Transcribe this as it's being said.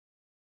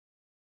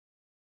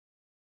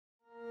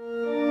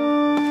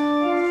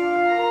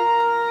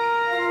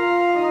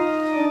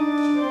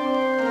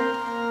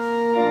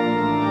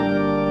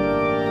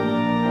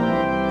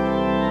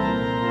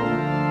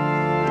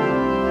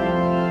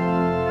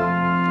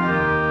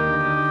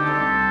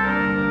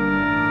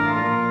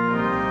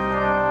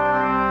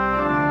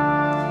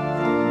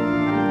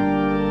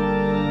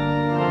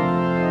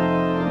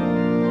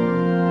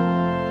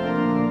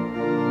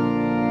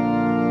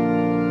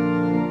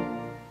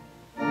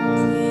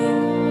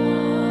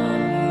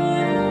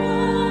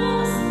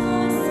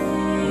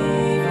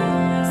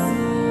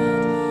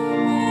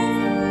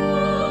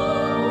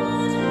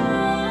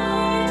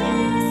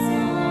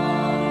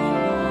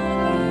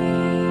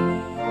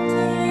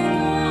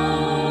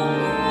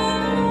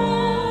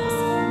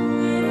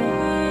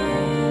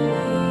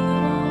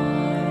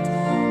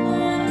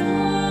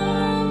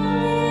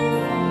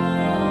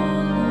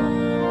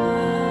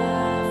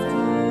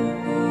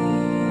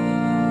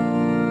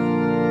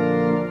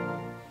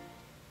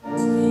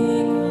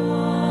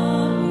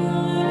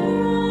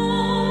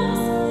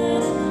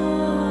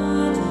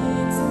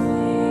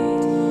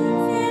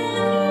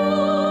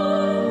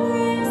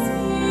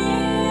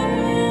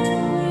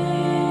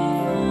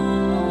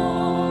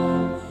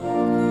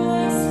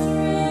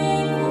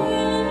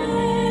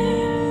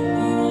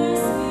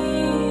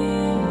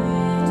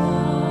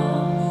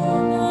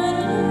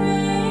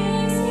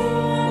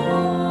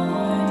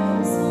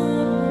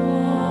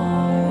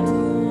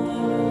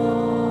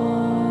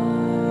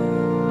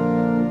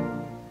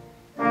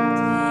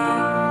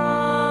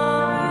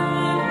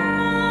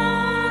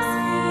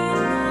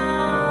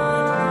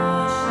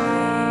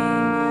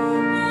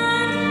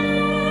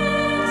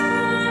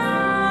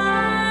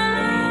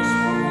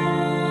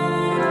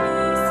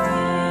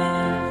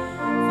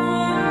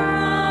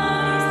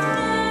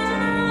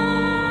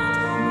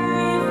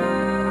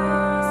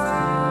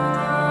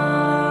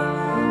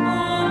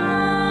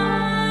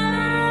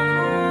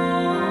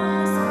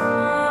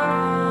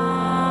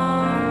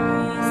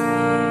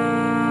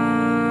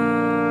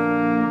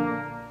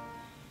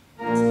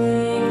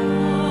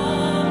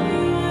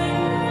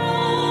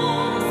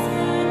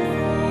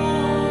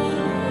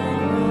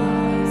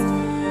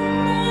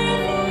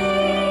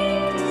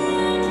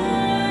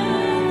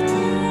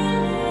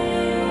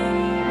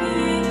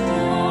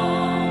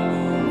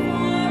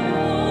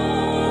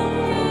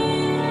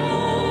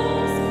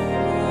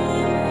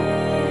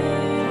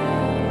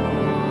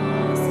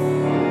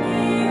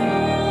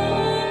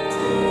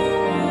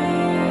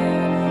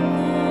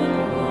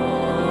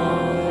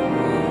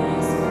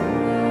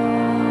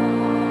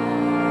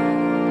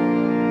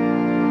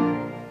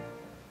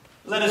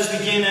Let us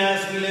begin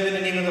as we live in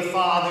the name of the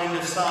Father, and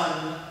the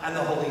Son, and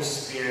the Holy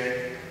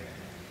Spirit.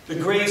 The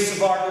grace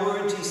of our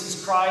Lord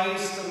Jesus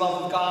Christ, the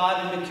love of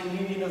God, and the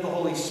communion of the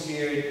Holy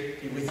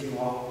Spirit be with you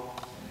all.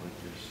 And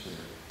with your spirit.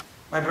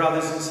 My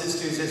brothers and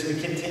sisters, as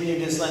we continue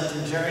this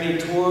Lenten journey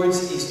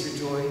towards Easter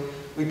joy,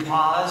 we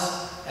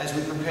pause as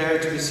we prepare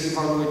to receive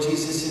our Lord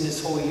Jesus in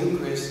His Holy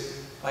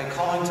Eucharist by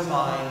calling to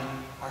mind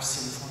our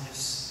sinfulness.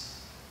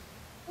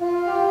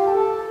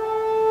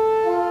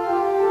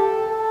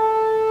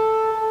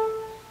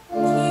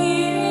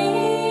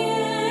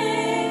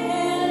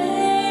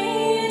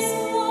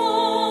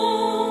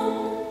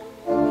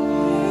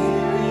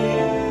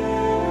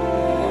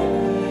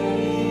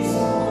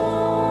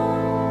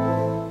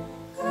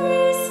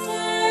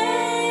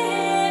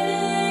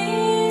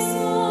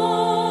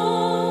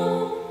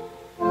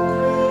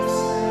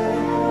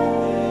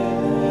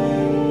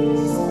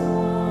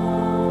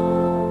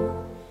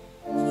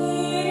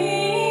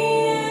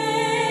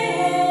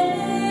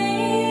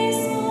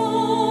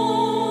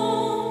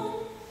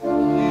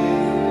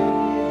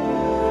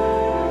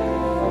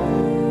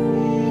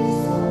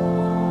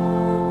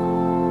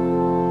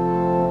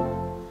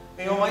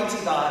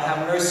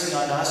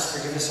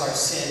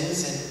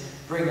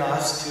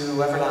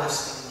 To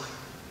everlasting life.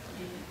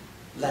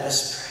 Let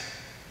us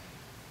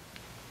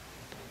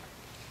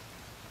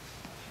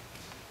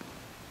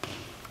pray.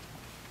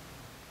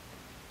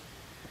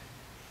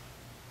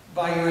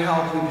 By your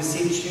help we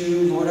beseech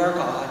you, Lord our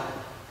God,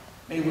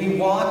 may we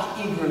walk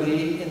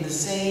eagerly in the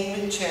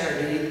same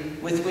charity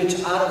with which,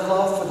 out of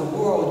love for the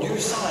world, your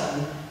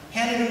Son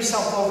handed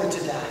himself over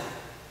to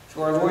death.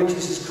 Through our Lord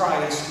Jesus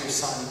Christ, your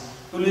Son,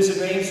 who lives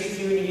and reigns with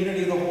you in the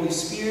unity of the Holy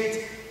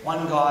Spirit,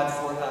 one God,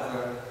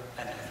 forever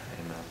and ever.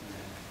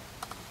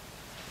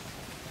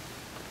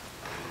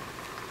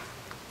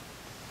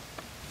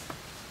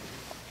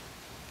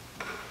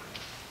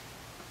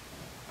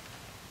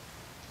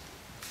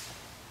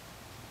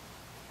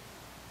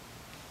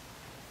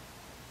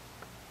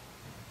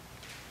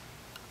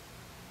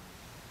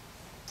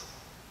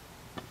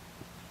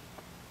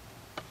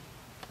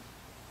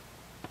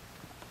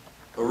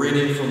 A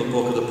reading from the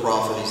book of the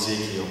prophet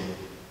Ezekiel.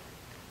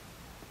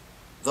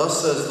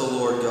 Thus says the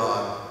Lord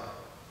God,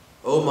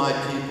 O my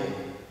people,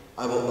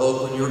 I will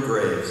open your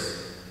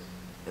graves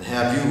and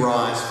have you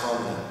rise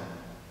from them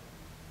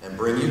and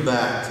bring you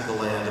back to the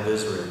land of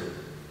Israel.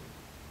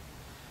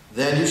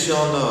 Then you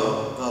shall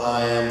know that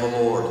I am the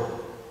Lord,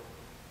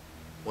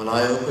 when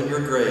I open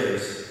your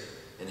graves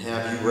and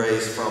have you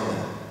raised from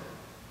them,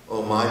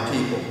 O my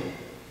people.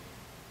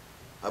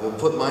 I will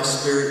put my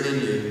spirit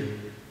in you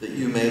that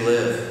you may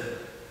live,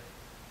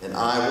 and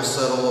I will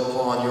settle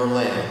upon your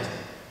land.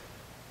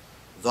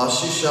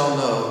 Thus you shall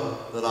know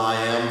that I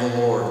am the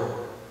Lord.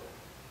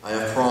 I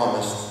have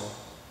promised,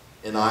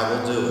 and I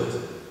will do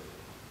it,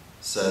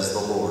 says the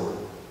Lord.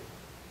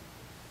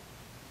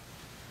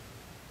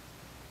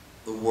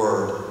 The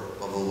word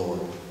of the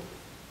Lord.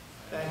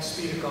 Thanks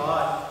be to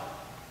God.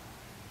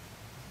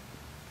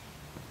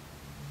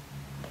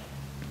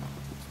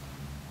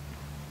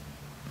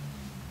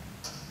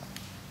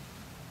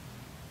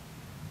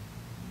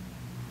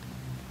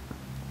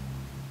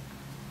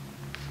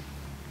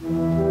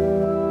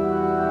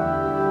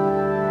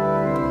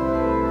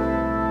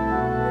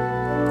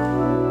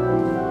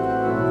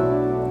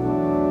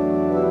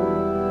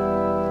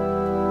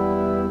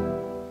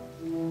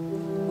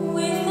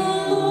 With the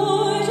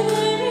Lord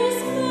there is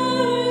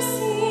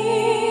mercy,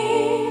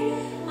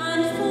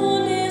 and for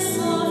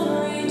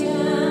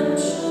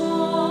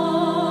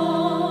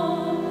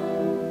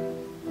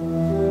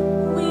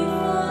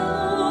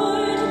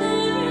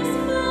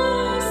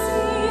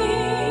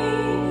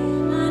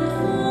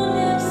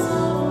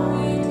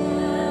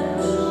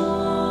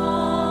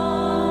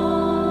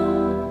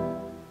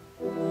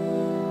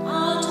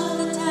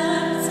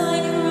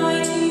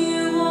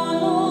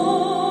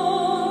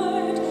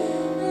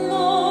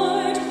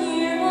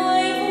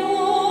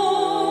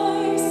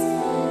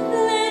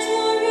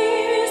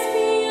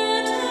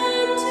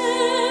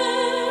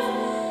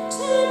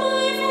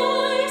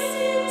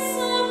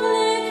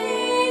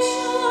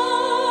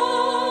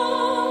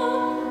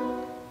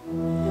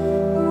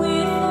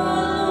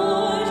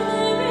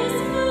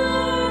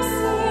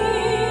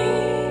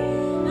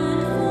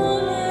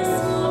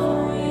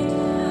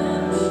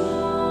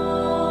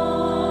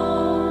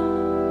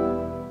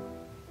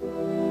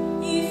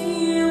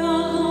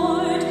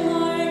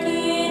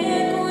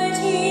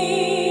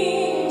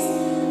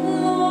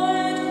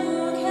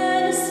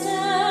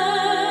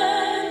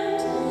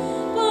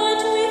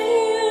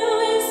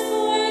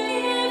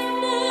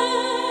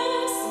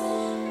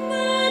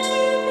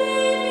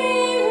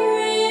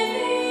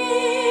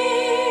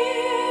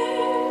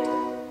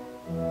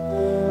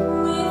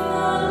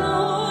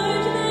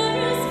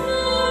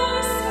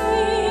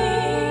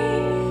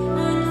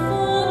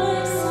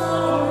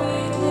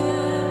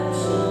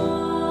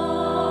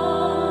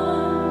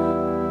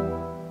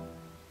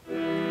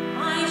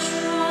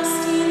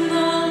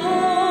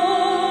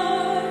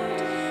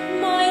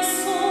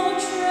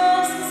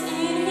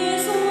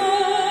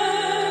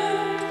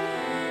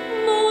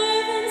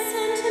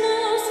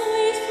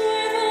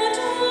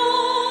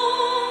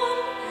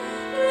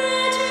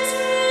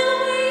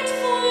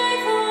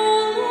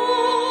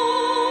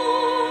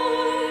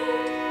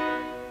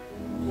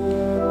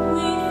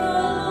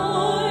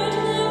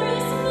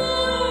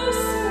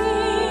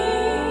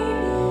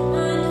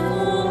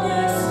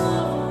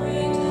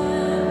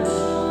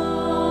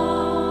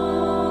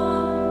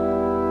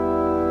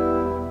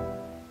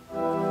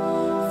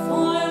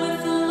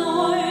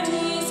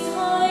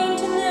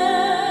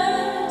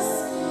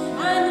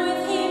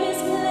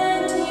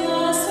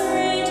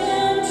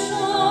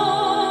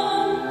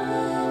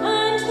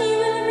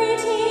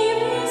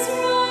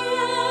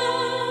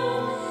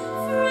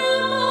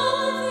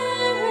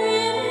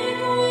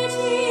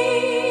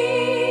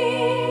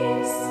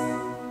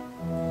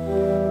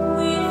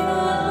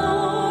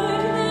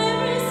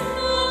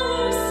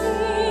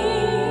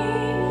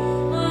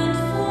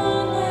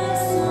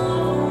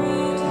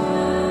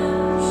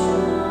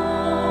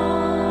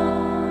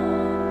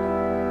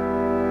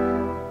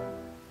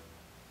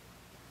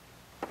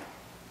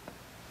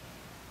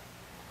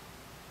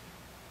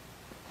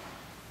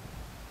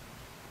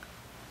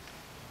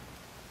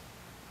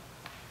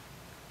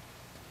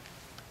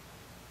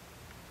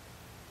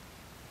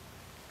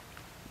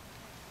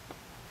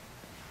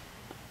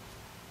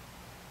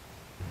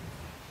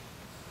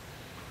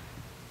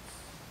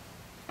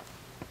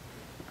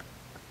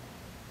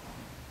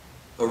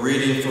A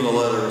reading from the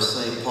letter of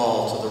St.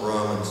 Paul to the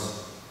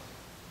Romans.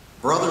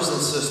 Brothers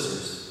and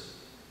sisters,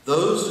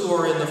 those who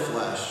are in the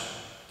flesh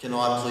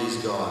cannot please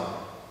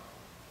God.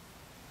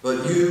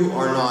 But you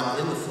are not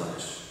in the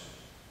flesh.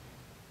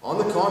 On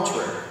the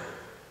contrary,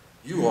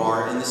 you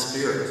are in the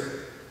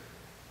Spirit.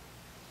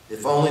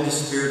 If only the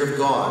Spirit of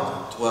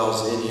God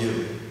dwells in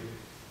you.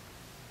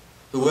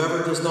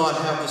 Whoever does not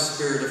have the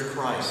Spirit of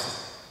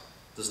Christ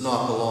does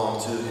not belong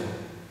to him.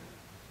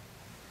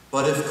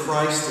 But if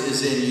Christ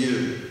is in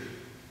you,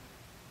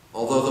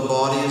 although the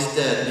body is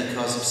dead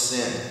because of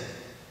sin,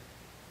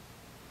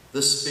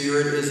 the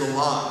Spirit is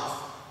alive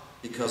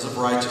because of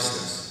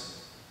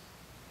righteousness.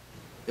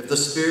 If the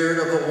Spirit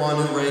of the one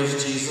who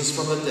raised Jesus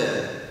from the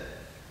dead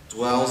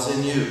dwells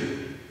in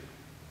you,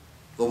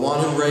 the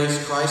one who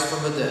raised Christ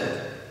from the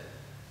dead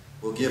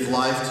will give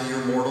life to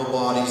your mortal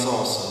bodies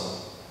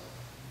also,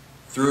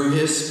 through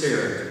his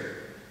Spirit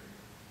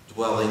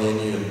dwelling in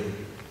you.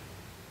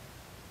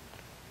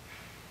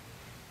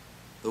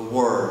 The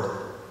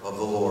word of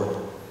the Lord.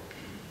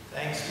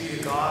 Thanks be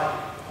to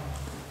God.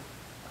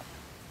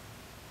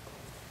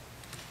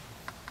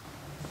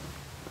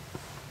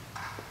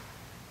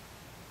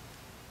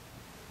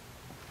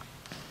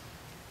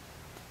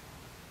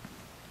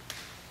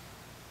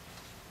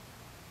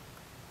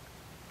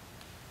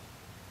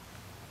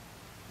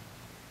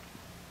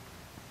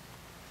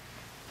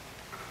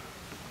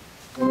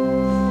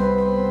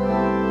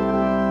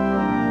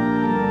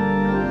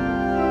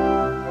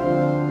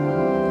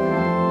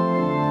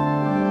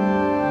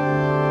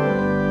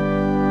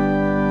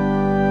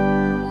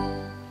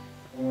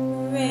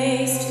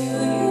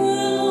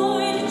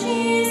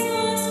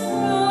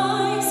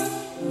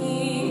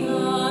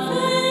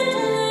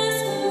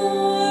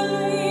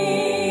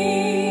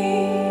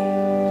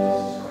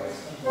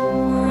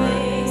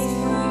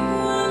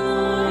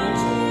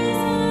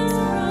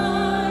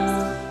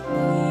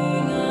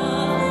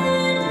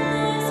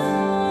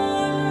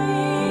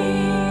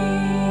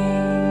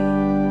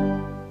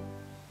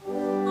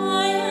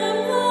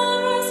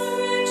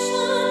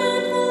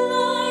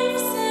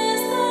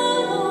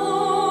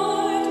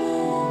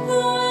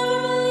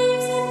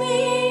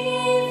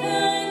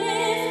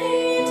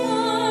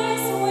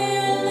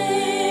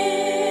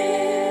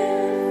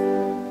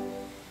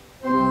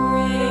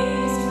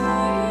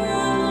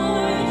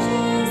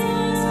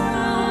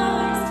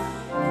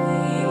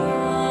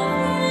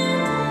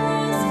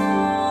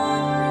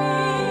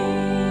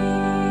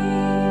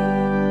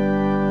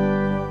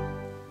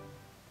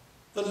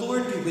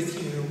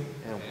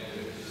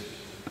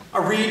 A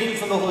reading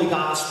from the Holy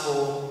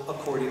Gospel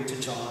according to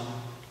John.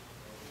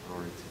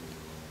 Glory to you,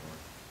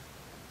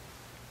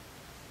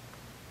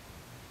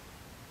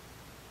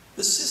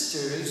 The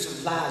sisters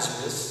of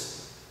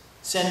Lazarus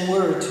sent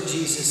word to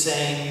Jesus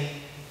saying,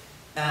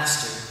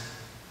 Master,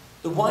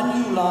 the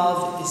one you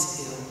love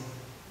is ill.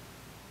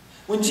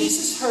 When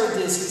Jesus heard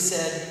this, he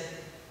said,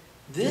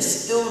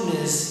 This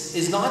illness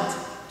is not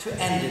to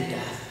end in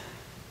death,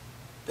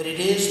 but it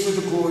is for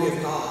the glory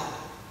of God,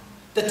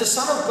 that the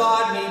Son of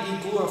God may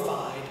be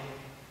glorified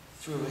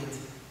through it.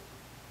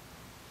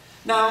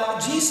 Now,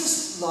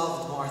 Jesus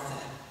loved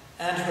Martha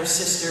and her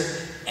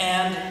sister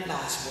and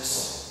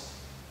Lazarus.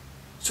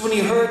 So when he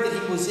heard that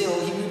he was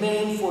ill, he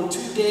remained for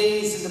 2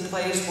 days in the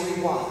place where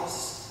he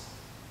was.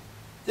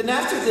 Then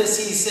after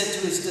this he said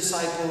to his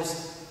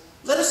disciples,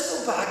 Let us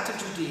go back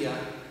to Judea.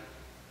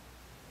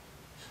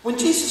 When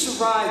Jesus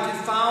arrived,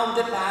 he found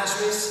that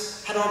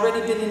Lazarus had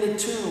already been in the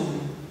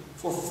tomb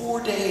for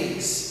 4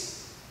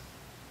 days.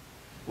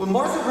 When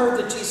Martha heard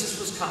that Jesus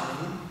was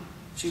coming,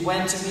 she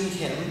went to meet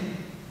him,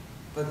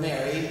 but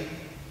Mary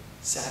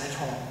sat at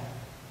home.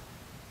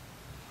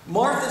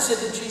 Martha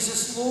said to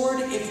Jesus, Lord,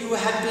 if you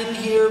had been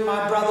here,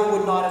 my brother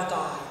would not have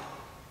died.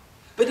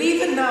 But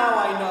even now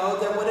I know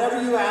that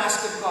whatever you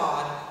ask of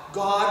God,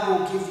 God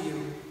will give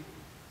you.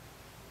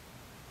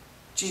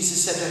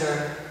 Jesus said to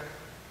her,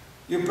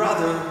 Your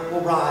brother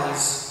will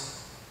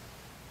rise.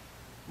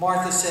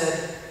 Martha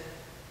said,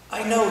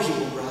 I know he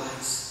will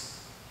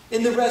rise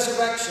in the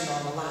resurrection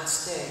on the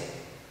last day.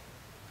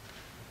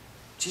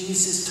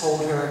 Jesus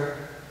told her,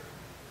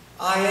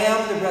 I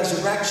am the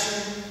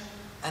resurrection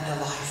and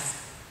the life.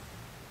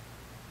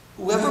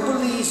 Whoever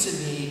believes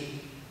in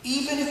me,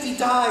 even if he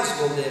dies,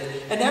 will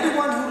live. And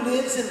everyone who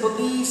lives and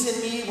believes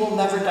in me will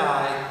never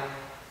die.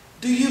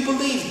 Do you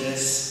believe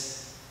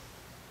this?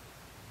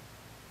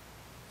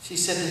 She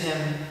said to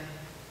him,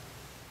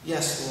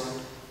 Yes,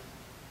 Lord.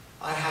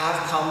 I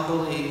have come to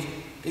believe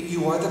that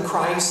you are the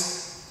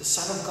Christ, the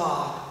Son of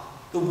God,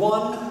 the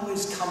one who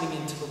is coming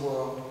into the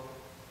world.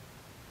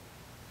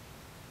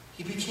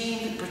 He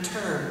became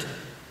perturbed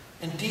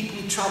and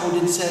deeply troubled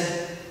and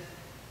said,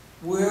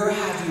 Where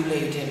have you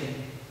laid him?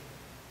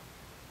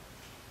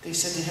 They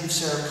said to him,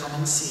 Sir, come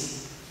and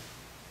see.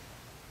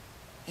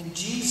 And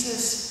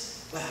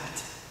Jesus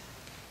wept.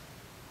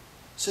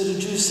 So the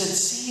Jews said,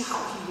 See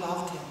how he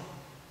loved him.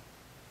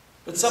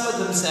 But some of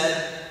them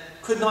said,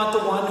 Could not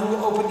the one who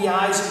opened the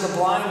eyes of the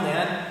blind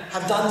man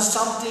have done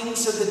something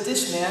so that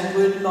this man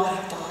would not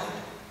have died?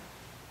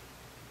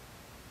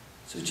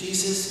 So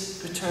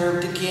Jesus,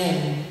 perturbed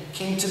again,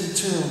 came to the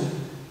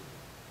tomb.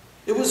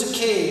 It was a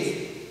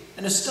cave,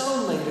 and a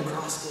stone laid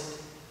across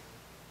it.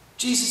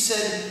 Jesus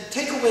said,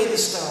 "Take away the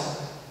stone."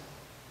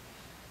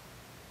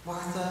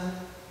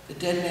 Martha, the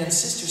dead man's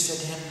sister, said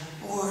to him,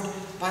 "Lord,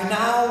 by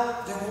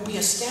now there will be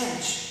a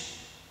stench.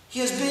 He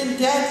has been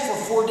dead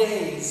for 4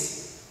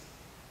 days."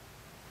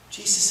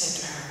 Jesus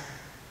said to her,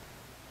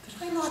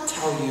 "Did I not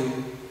tell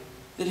you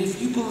that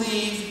if you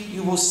believe,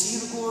 you will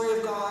see the glory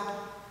of God?"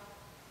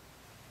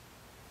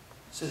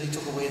 So they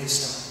took away the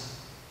stone.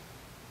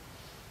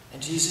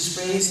 And Jesus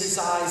raised his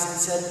eyes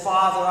and said,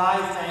 "Father, I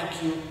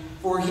thank you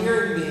for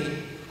hearing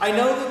me. I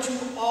know that you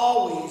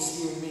always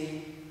hear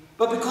me.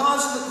 But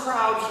because of the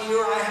crowd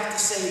here, I have to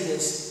say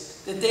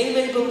this, that they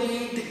may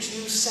believe that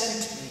you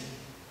sent me."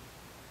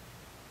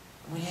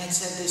 And when he had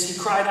said this, he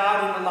cried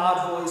out in a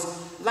loud voice,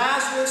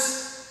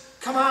 "Lazarus,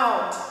 come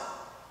out!"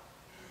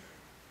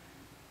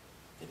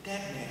 The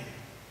dead man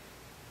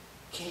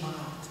came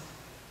out,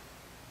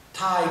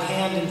 tied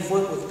hand and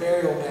foot with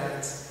burial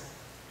bags,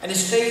 and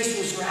his face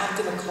was wrapped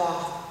in a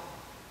cloth.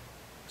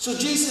 So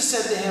Jesus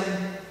said to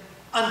him,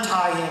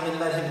 "Untie him and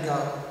let him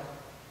go."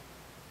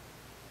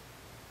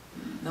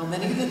 Now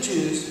many of the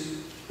Jews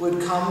who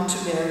had come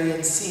to Mary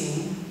and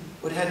seen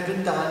what had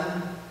been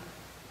done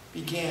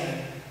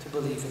began to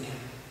believe in him.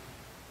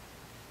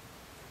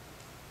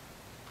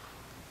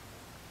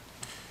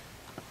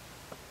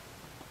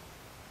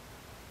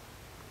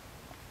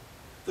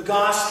 The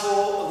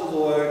Gospel of the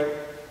Lord.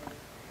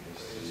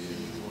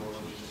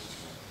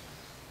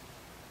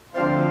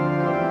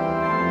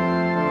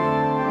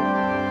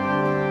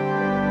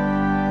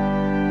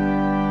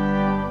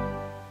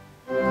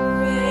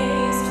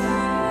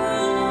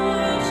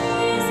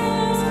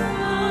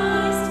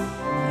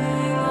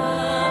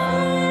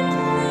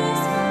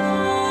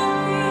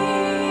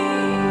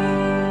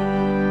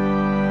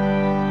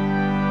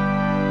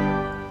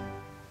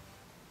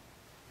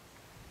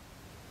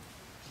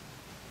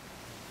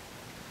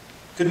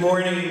 Good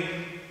morning.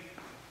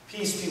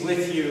 Peace be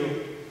with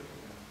you.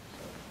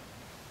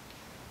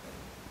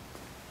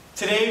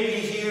 Today we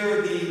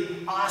hear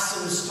the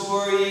awesome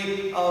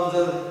story of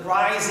the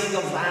rising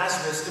of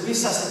Lazarus, the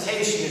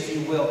resuscitation, if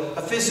you will,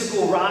 a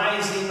physical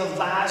rising of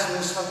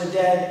Lazarus from the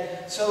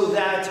dead so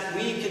that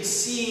we could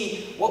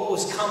see what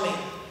was coming.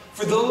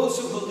 For those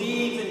who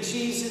believe in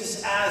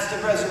Jesus as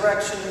the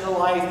resurrection and the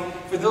life,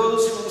 for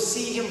those who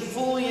see him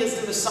fully as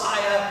the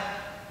Messiah,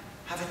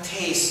 have a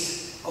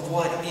taste of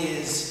what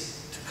is.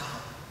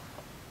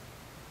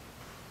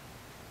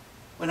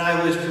 When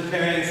I was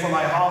preparing for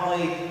my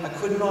homily, I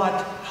could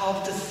not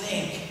help to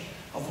think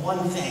of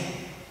one thing.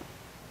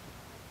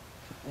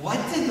 What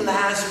did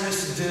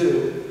Lazarus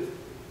do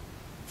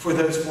for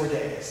those 4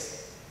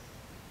 days?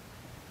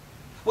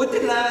 What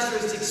did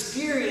Lazarus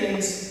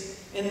experience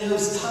in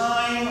those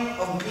time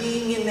of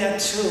being in that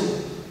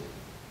tomb?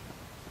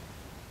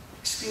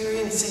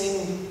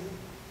 Experiencing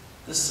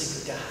the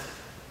sleep of death.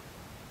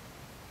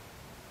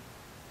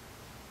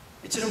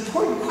 It's an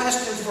important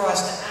question for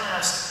us to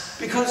ask,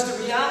 because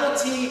the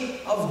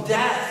reality of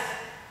death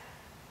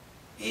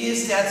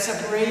is that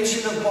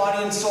separation of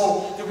body and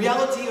soul. The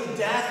reality of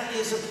death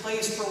is a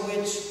place for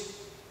which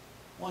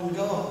one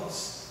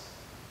goes,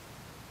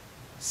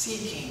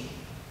 seeking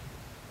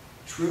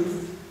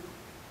truth,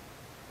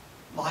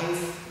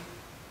 life,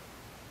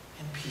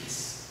 and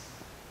peace.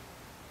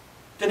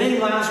 The name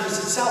Lazarus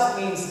itself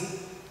means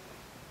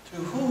to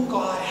whom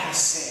God has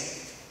saved.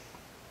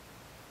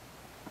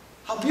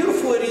 How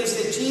beautiful it is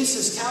that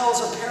Jesus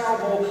tells a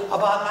parable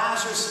about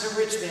Lazarus and the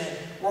rich man.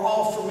 We're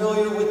all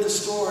familiar with the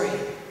story.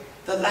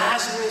 That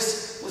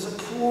Lazarus was a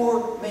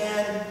poor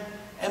man,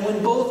 and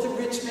when both the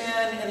rich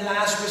man and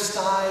Lazarus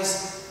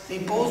dies, they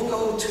both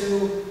go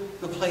to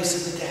the place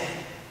of the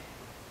dead.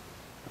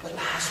 But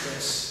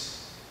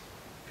Lazarus,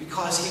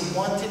 because he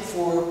wanted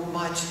for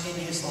much in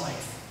his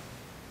life,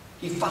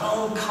 he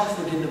found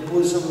comfort in the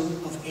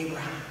bosom of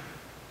Abraham.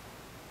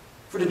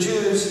 For the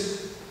Jews,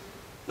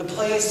 the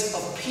place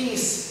of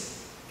peace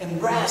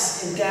and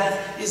rest in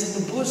death is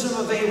in the bosom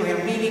of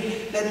Abraham,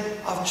 meaning that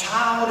a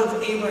child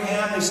of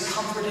Abraham is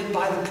comforted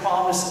by the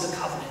promise of the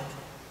covenant.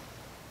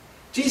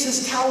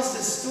 Jesus tells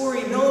this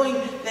story knowing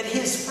that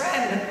his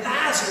friend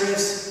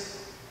Lazarus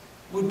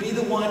would be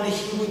the one that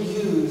he would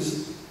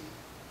use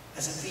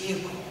as a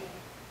vehicle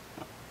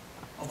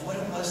of what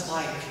it was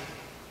like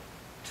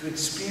to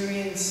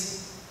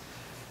experience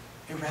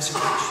a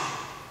resurrection,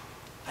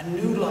 a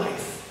new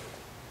life,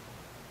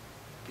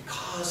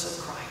 because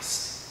of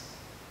Christ,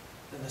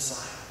 the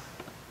Messiah.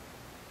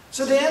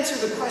 So to answer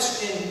the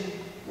question,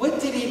 what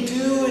did he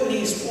do in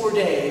these 4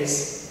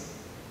 days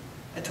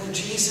until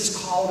Jesus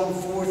called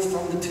him forth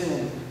from the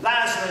tomb?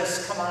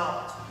 Lazarus, come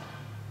out.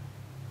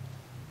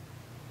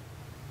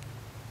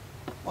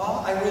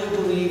 Well, I really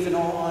believe, in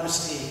all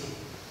honesty,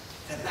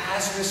 that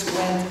Lazarus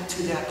went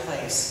to that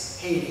place,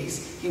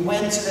 Hades. He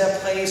went to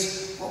that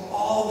place where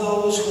all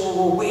those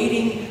who were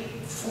waiting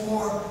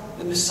for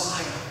the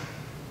Messiah,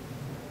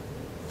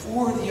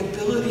 for the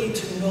ability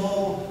to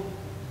know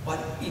what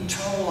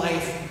eternal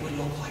life would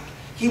look like.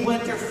 He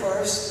went there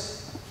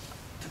first,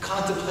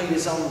 contemplate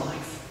his own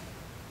life,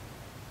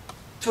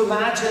 to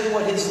imagine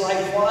what his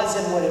life was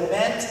and what it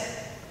meant.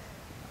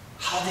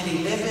 How did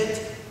he live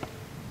it?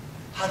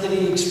 How did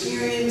he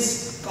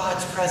experience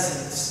God's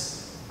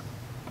presence?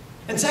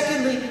 And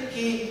secondly,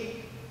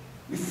 he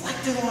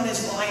reflected on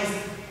his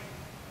life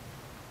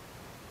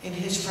in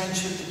his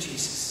friendship to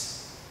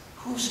Jesus.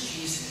 Who's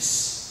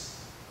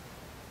Jesus?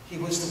 He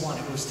was the one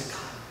who was to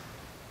come.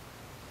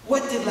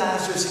 What did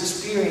Lazarus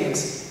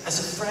experience as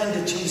a friend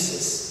of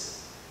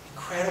Jesus?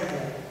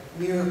 Incredible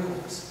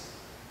miracles,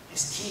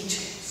 his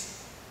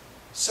teachings,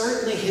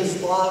 certainly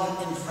his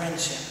love and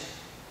friendship.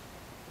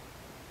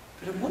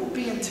 But it wouldn't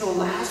be until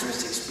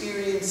Lazarus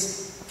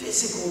experienced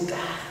physical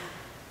death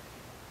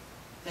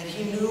that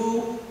he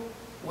knew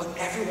what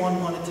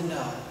everyone wanted to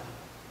know.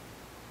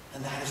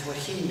 And that is what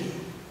he knew.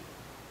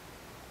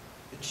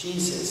 That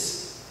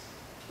Jesus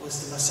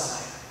was the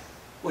Messiah.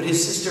 What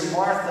his sister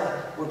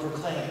Martha would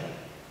proclaim,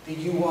 that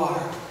you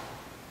are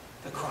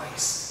the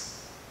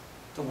Christ,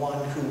 the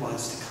one who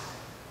was to come.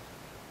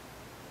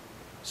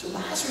 So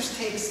Lazarus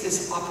takes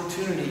this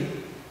opportunity.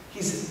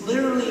 He's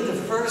literally the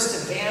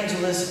first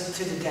evangelist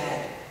to the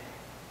dead.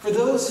 For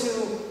those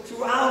who,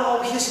 throughout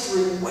all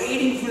history,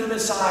 waiting for the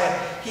Messiah,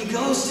 he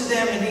goes to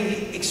them and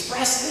he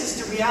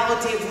expresses the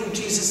reality of who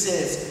Jesus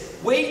is.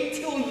 Wait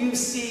till you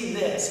see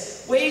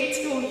this. Wait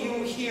till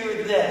you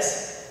hear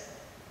this.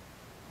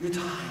 Your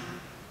time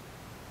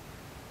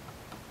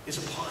is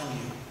upon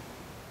you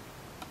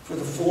for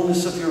the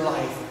fullness of your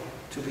life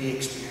to be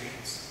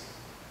experienced.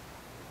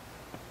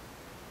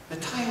 The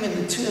time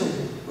in the tomb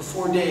of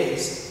 4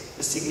 days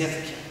is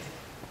significant.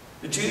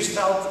 The Jews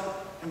felt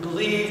and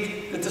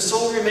believed that the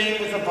soul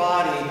remained with the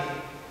body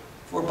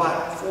for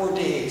about 4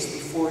 days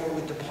before it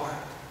would depart.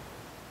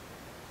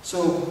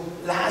 So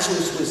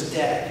Lazarus was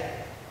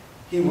dead.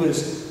 He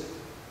was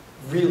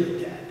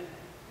really dead.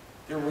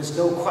 There was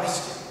no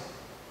question.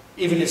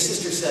 Even his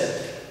sister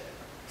said,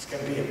 it's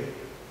going to be a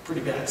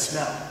pretty bad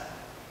smell.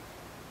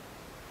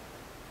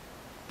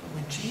 But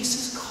when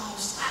Jesus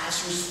calls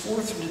Lazarus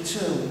forth from the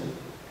tomb,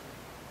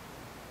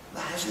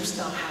 Lazarus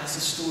now has a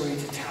story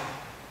to tell.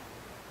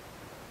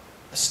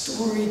 A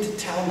story to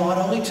tell not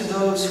only to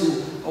those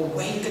who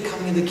await the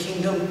coming of the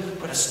kingdom,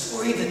 but a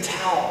story to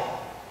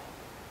tell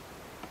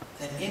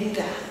that in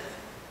death,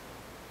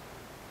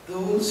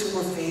 those who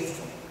are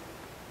faithful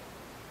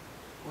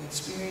will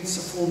experience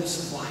the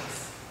fullness of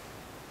life.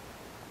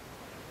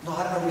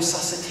 Not a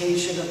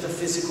resuscitation of the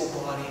physical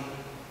body,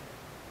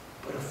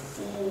 but a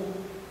full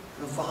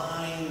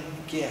divine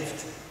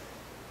gift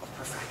of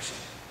perfection.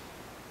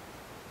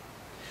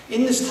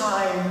 In this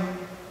time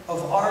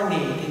of our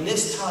need, in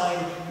this time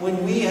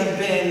when we have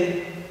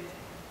been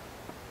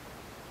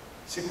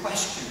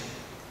sequestered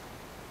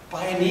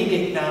by an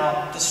edict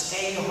now to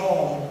stay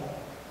home,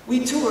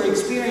 we too are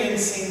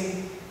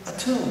experiencing a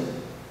tomb,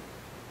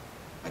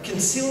 a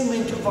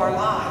concealment of our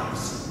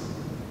lives.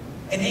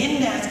 And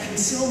in that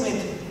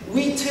concealment,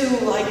 we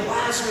too, like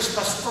Lazarus,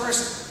 must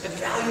first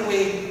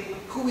evaluate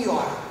who we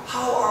are.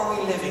 How are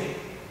we living?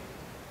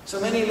 So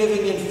many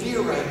living in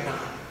fear right now.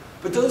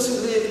 But those who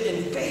live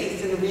in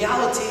faith, in the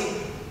reality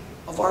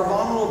of our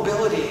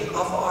vulnerability,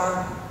 of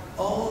our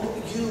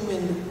own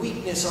human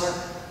weakness,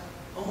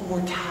 our own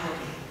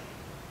mortality,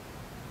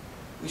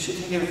 we should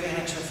take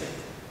advantage of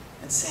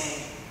it and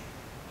say,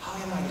 how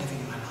am I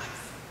living my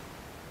life?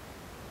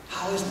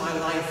 How is my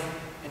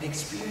life an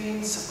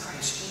experience of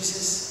Christ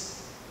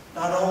Jesus?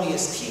 Not only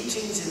his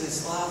teachings and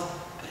his love,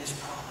 but his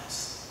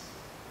promise.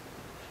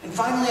 And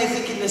finally, I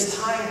think in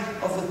this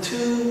time of the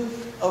tomb,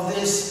 of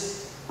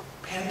this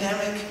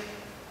pandemic,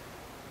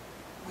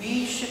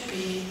 we should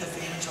be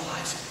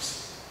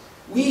evangelizers.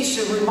 We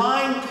should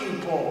remind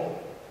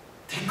people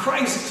that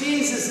Christ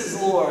Jesus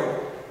is Lord.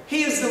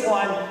 He is the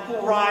one who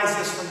will rise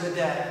us from the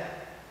dead.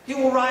 He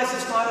will rise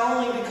us not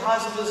only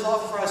because of his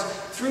love for us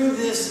through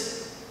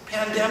this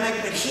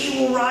pandemic, but he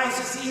will rise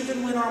us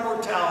even when our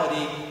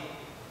mortality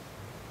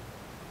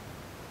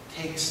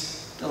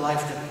takes the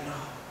life that we know.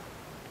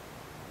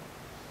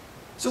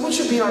 So what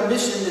should be our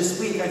mission this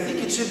week? I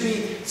think it should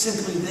be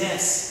simply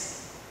this.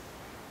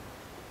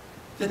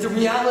 That the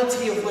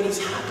reality of what is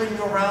happening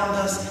around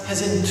us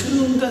has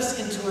entombed us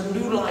into a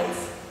new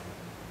life.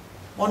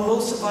 One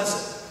most of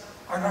us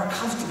are not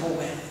comfortable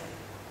with.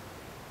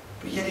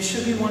 But yet it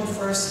should be one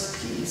first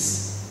of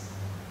peace.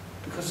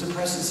 Because the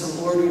presence of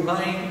the Lord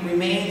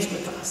remains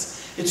with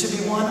us. It should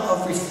be one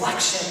of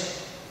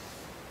reflection.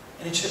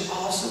 And it should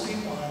also be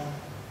one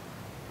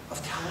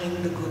of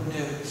telling the good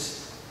news.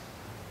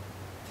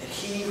 That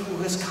he who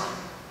has come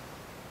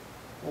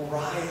will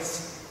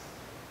rise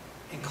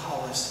and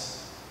call us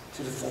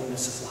to the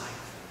fullness of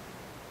life.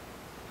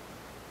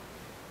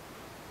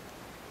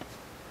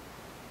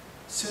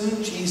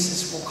 Soon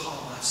Jesus will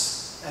call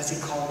us, as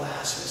he called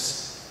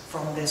Lazarus,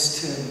 from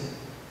this tomb,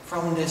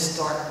 from this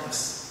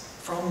darkness,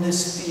 from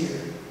this fear,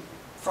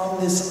 from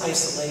this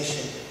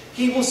isolation.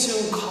 He will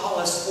soon call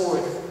us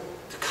forth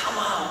to come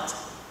out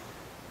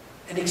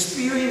and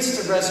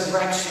experience the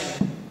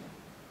resurrection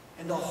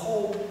and the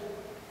hope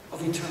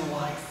of eternal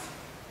life.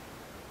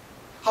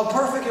 How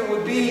perfect it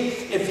would be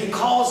if he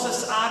calls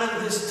us out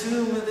of this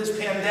tomb and this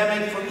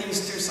pandemic for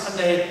Easter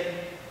Sunday.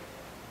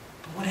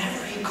 But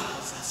whenever he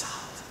calls us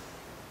out,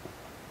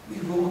 we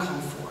will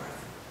come forth.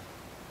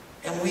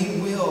 And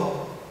we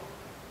will,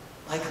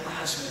 like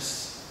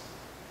Lazarus,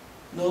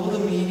 know the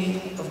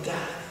meaning of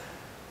death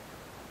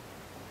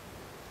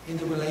in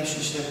the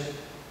relationship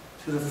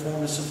to the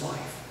fullness of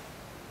life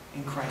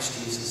in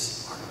Christ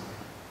Jesus our Lord.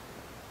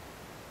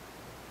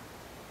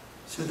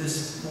 So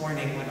this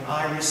morning, when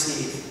I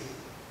receive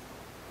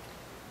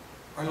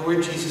our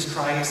Lord Jesus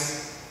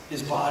Christ,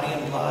 his body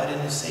and blood in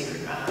the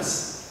sacred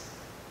Mass,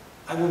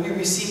 I will be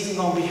receiving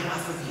on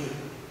behalf of you,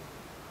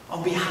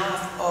 on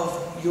behalf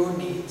of your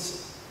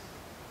needs,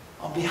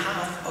 on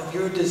behalf of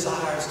your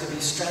desires to be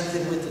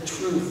strengthened with the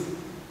truth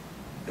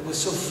that was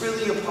so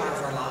freely a part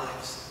of our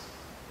lives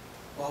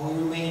while we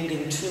remained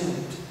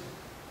entombed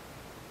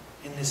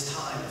in this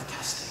time of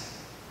testing.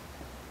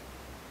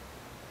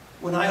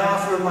 When I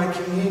offer my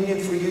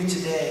communion for you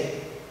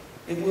today,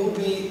 it will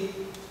be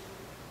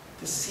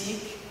to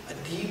seek a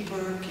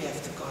deeper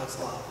gift of God's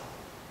love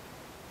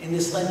in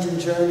this Lenten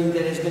journey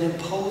that has been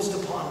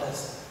imposed upon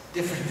us,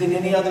 different than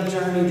any other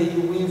journey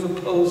that we've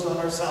imposed on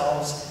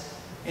ourselves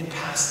in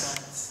past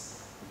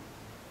Lents.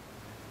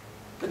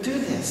 But do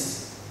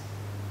this.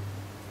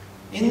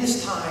 In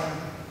this time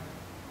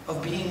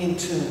of being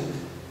entombed,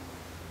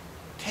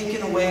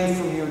 taken away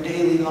from your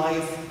daily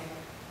life,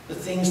 the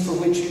things for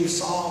which you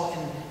saw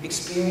and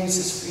experienced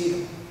as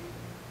freedom,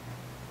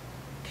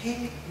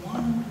 take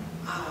 1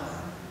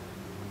 hour,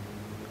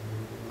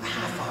 a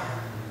half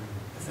hour,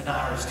 if an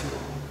hour is too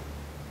long,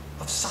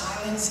 of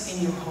silence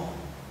in your home.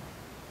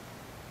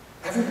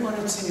 Everyone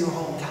that's in your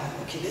home, tell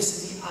them, okay,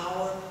 this is the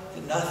hour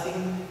that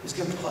nothing is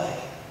going to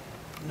play.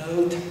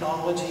 No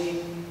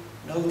technology,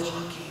 no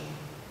talking,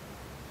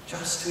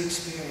 just to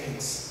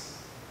experience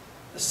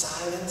the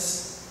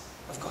silence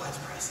of God's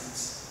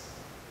presence.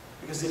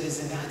 Because it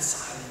is in that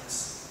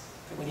silence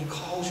that when he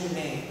calls your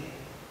name,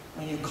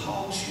 when he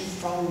calls you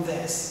from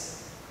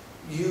this,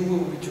 you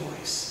will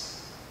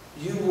rejoice.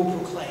 You will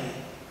proclaim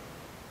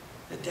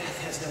that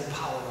death has no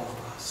power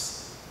over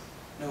us.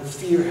 No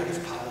fear has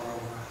power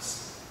over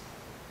us.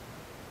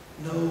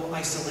 No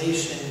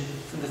isolation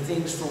from the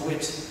things for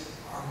which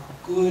are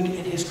good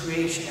in his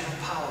creation have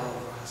power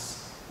over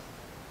us.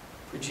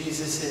 For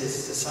Jesus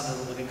is the Son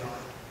of the living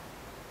God.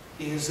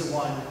 He is the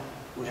one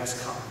who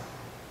has come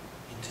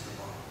into the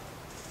world.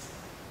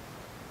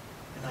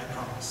 And I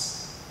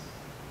promise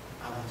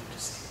I will do the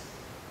same.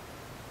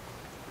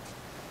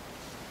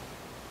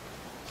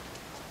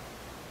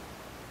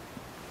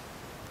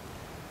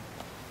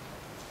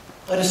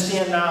 Let us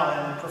stand now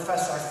and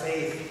profess our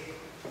faith.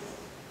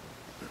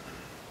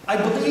 I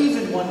believe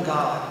in one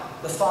God,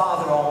 the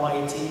Father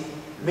Almighty,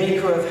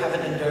 maker of heaven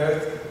and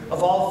earth,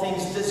 of all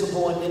things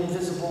visible and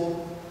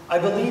invisible. I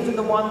believe in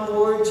the one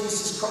Lord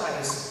Jesus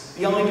Christ,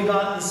 the only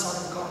begotten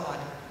Son of God,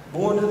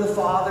 born of the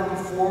Father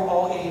before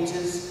all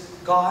ages,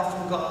 God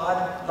from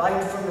God,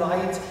 light from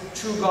light,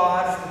 true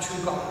God from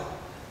true God,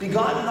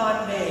 begotten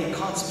not made,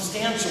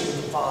 consubstantial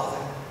with the Father.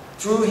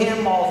 Through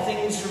him all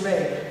things were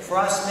made. For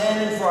us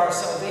men and for our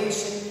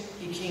salvation,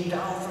 he came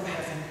down from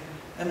heaven,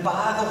 and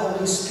by the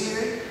Holy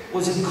Spirit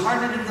was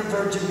incarnate of the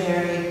Virgin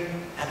Mary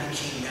and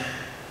became man.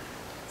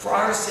 For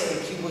our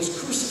sake he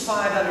was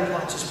crucified under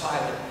Pontius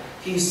Pilate.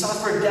 He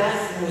suffered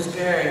death and was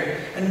buried,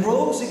 and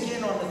rose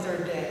again on the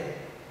third day.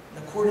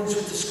 In accordance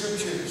with the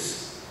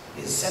Scriptures,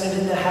 he ascended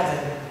into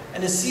heaven,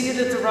 and is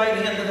seated at the right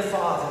hand of the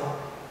Father.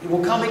 He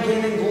will come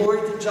again in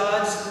glory to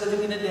judge the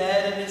living and the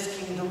dead, and his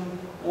kingdom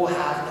will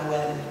have no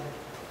end.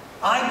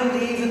 I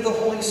believe in the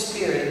Holy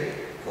Spirit,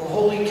 the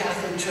Holy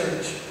Catholic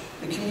Church,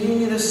 the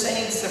communion of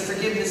saints, the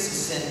forgiveness of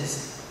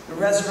sins, the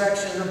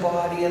resurrection of the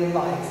body, and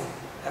life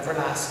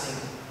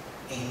everlasting.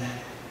 Amen.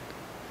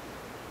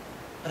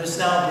 Let us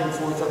now bring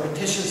forth our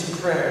petitions and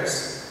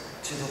prayers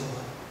to the Lord.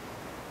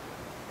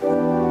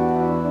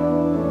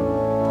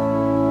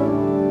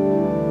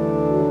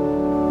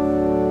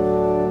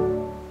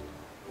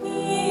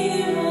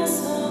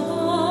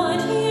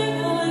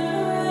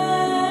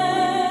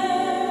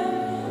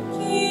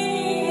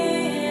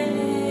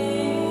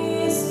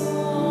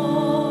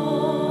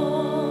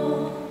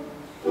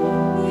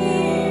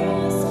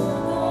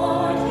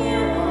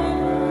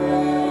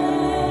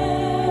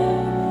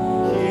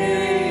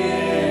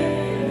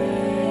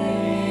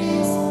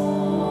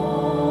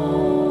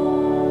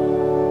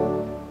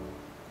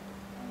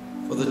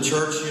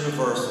 Church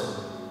universal,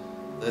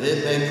 that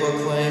it may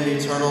proclaim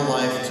eternal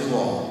life to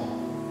all.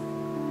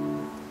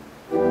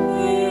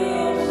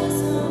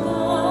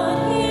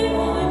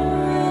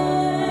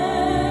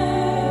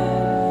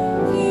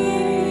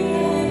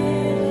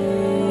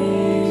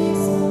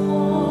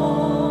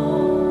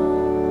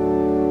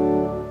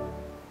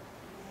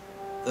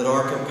 That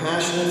our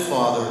compassionate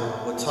Father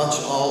would touch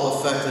all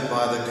affected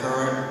by the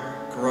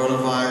current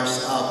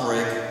coronavirus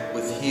outbreak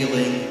with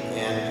healing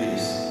and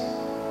peace.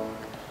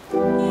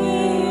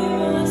 Hear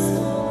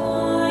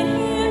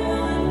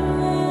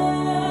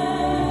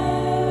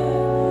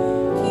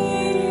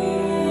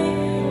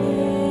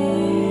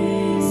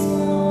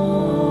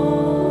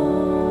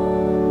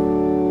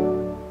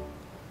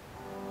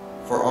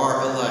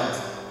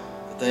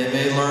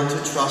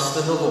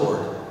in the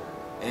Lord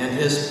and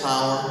his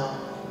power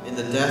in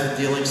the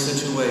death-dealing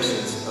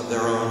situations of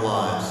their own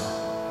lives.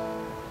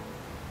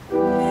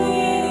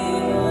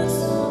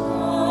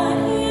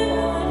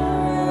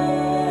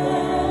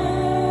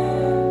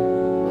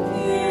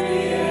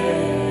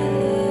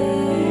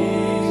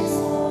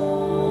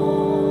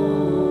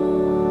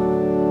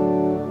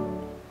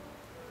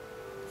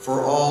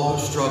 For all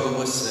who struggle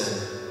with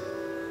sin,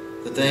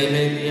 that they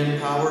may be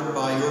empowered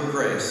by your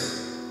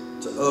grace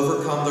to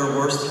overcome their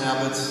worst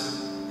habits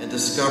and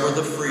discover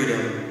the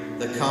freedom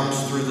that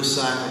comes through the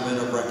sacrament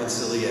of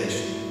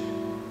reconciliation.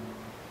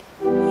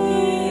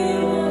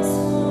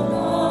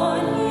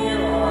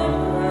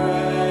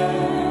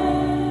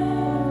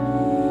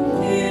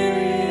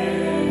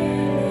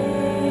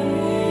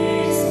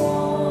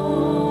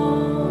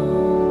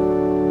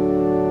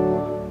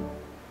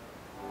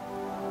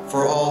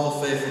 For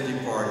all the faithful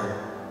departed,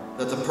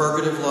 that the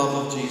purgative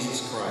love of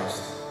Jesus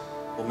Christ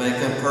will make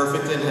them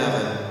perfect in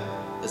heaven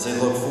as they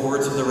look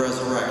forward to the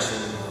resurrection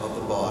of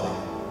the body.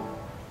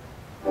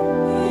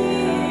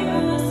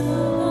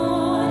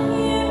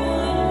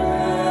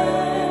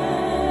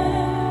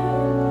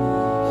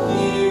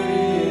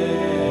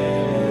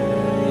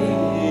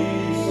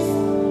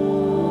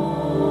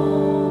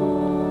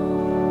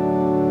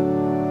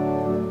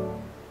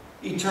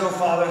 Eternal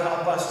Father,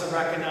 help us to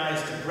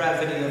recognize the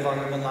brevity of our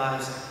human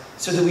lives,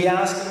 so that we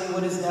ask only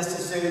what is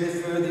necessary to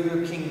further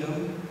your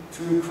kingdom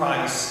through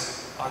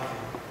Christ our Lord.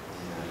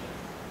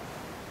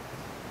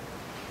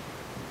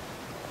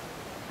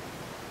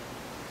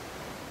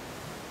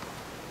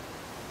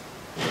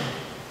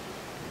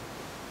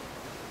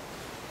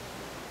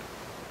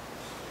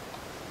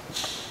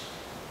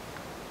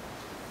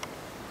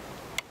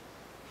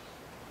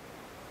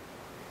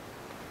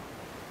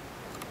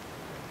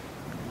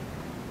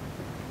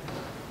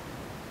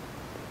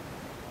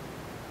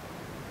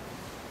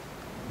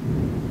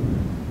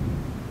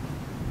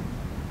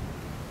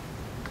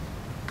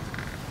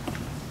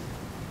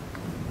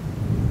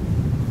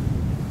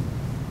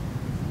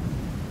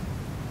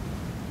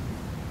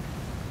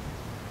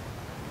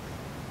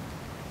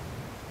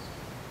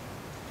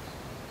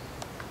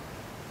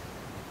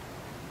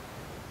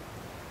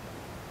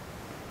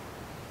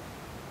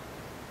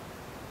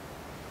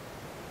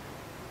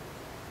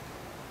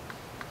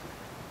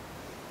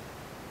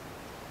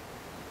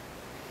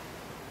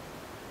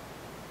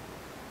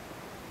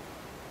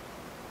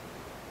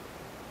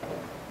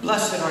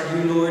 Blessed are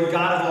you, Lord,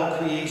 God of all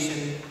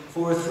creation,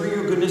 for through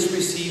your goodness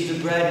receive the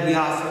bread we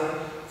offer,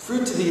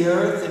 fruit to the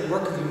earth and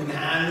work of human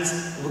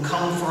hands, will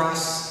become for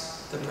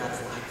us the bread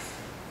of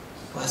life.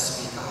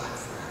 Blessed be God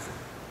forever.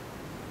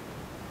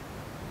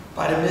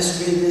 By the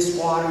mystery of this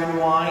water and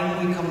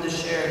wine, we come to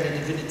share in the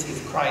divinity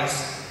of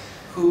Christ,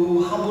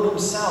 who humbled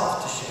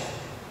himself to share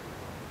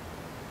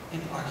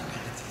in our humanity.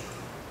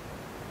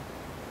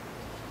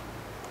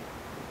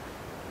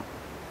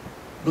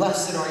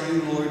 Blessed are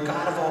you, Lord,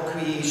 God of all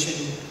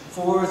creation,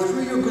 for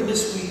through your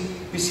goodness we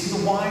receive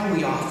the wine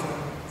we offer.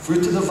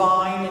 Fruit of the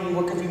vine and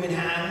work of human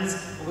hands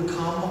will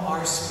become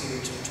our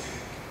spiritual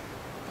drink.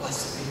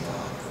 Blessed be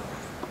God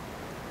forever.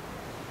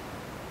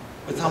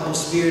 With humble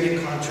spirit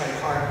and contrite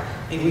heart,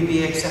 may we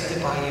be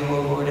accepted by you,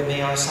 O Lord, and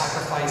may our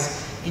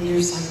sacrifice in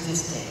your sight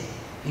this day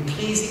be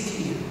pleasing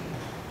to you,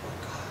 Lord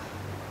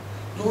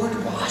God.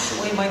 Lord, wash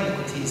away my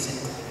iniquities and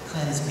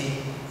cleanse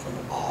me from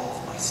all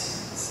of my sins.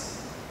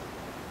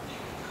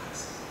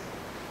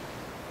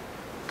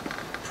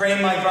 Pray,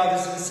 my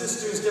brothers and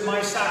sisters, that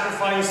my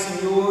sacrifice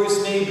and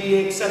yours may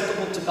be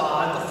acceptable to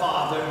God the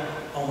Father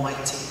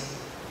Almighty.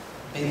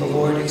 May the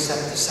Lord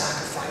accept the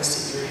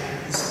sacrifice at your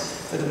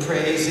hands for the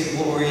praise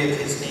and glory of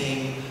his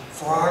name,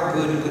 for our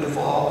good and good of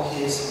all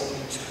his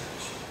holy church.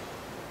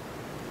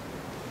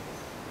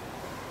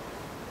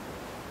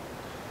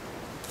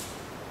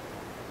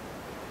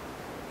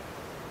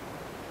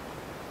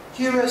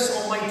 Hear us,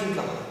 Almighty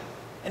God,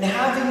 and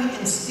having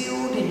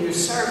instilled in your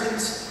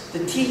servants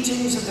the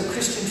teachings of the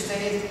Christian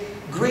faith,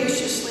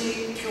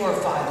 graciously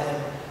purify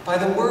them by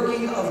the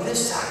working of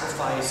this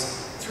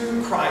sacrifice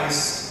through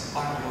Christ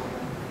our Lord.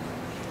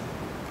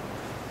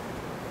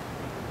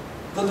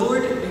 The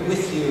Lord be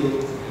with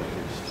you.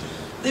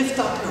 Lift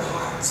up your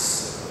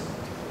hearts.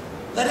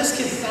 Let us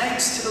give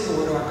thanks to the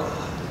Lord our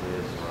God.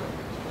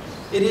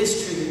 It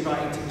is truly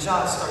right and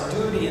just, our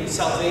duty and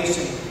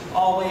salvation,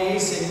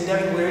 always and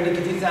everywhere to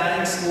give you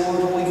thanks, Lord,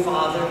 Holy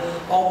Father,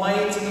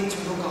 Almighty and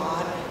eternal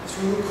God,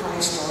 through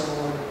Christ our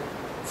Lord.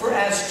 For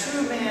as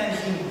true man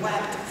he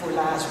wept for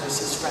Lazarus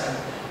his friend,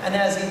 and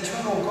as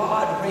eternal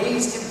God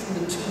raised him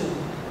from the tomb,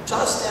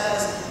 just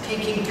as,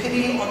 taking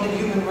pity on the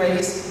human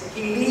race,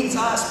 he leads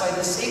us by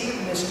the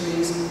sacred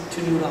mysteries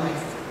to new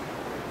life.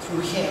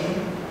 Through him,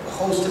 the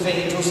host of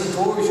angels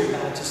adores your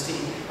majesty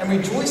and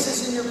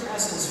rejoices in your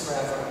presence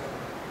forever.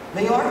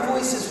 May our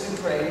voices, we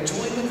pray,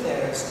 join with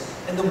theirs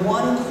in the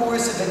one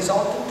chorus of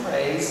exalted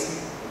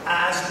praise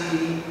as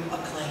we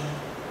acclaim.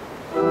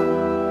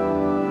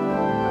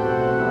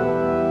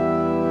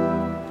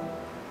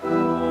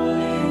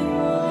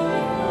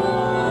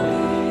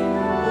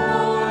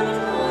 Lord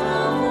God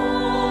of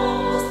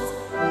hosts,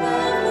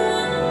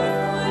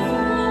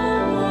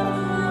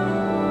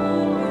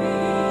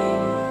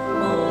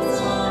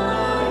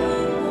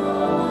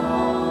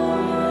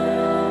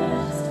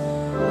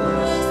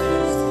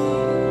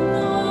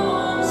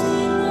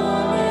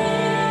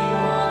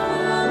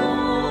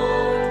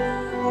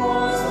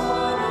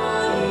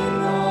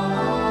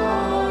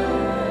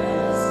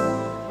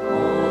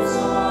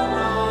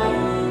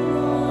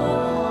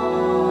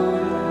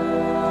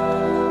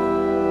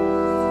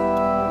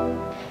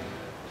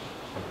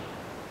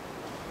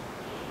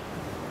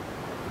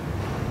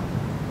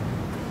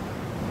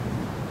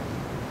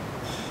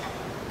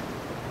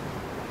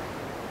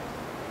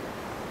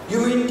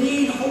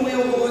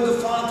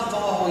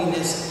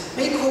 holiness.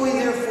 Make holy,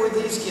 therefore,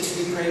 these gifts,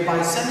 we pray,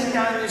 by sending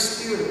down your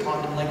Spirit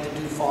upon them like the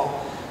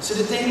dewfall, so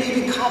that they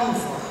may become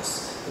for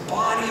us the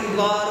body and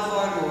blood of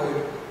our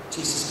Lord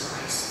Jesus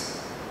Christ.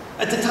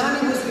 At the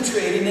time he was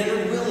betrayed and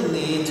entered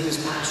willingly into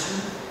his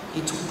passion,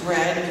 he took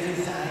bread,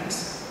 giving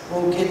thanks,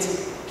 broke it,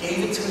 gave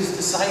it to his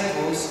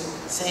disciples,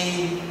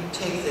 saying,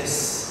 "Take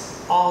this,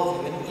 all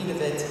of you, and eat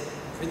of it,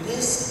 for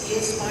this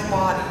is my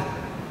body,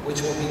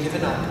 which will be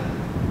given up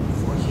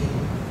for you."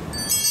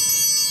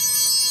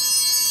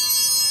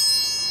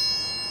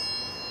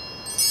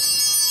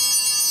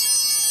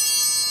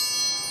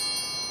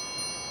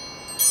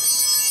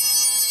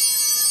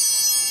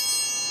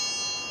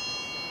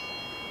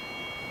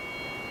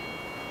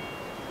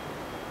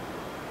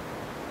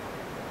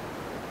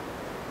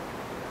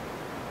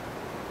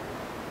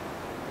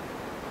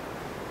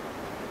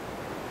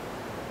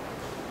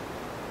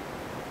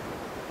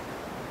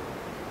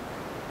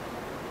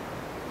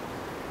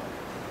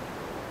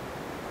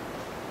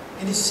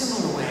 In a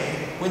similar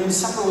way, when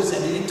supper was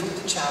ended, he took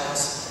the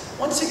chalice,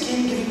 once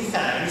again giving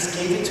thanks,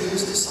 gave it to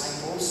his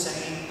disciples,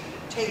 saying,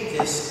 "Take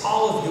this,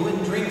 all of you,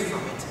 and drink from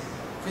it.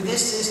 For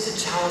this is the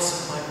chalice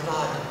of my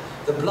blood,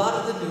 the blood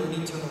of the new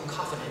and eternal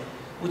covenant,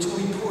 which will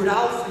be poured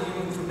out for you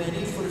and for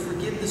many for the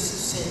forgiveness of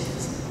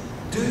sins.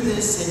 Do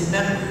this in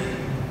memory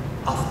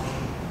of me."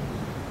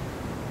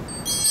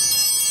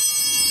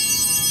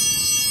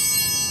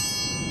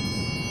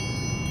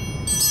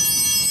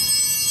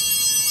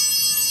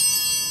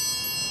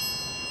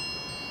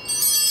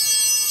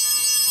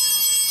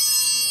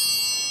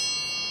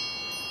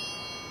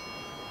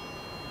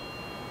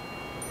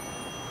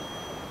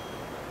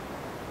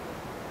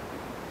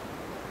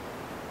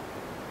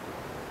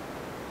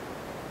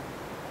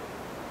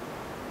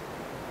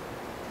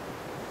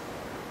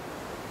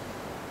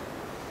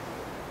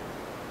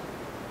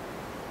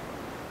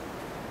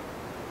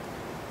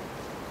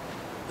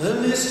 The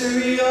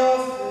mystery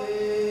of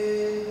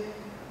faith.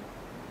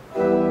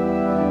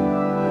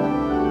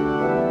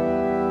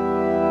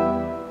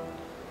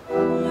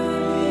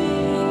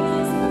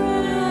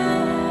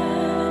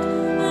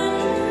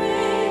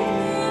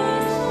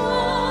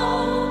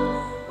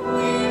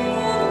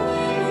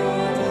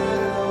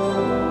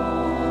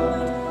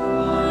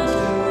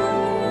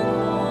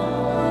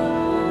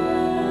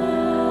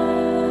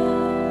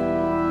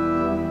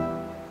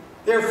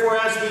 Therefore,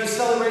 as we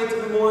celebrate the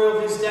memorial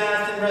of his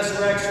death and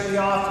resurrection, we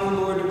offer you,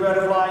 Lord, the bread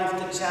of life,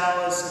 the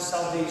chalice of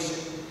salvation,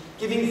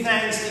 giving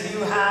thanks that you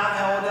have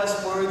held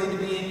us worthy to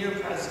be in your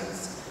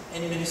presence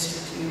and minister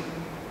to you.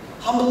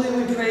 Humbly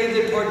we pray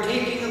that,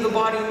 partaking of the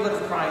body and blood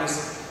of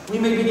Christ, we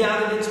may be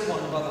gathered into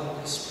one by the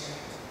Holy Spirit.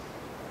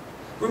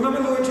 Remember,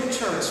 Lord, your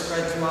church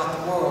spread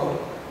throughout the world.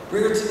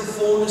 Bring her to the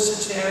fullness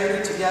of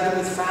charity, together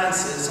with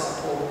Francis, our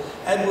Pope,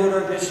 Edward,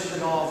 our Bishop,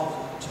 and all the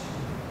clergy.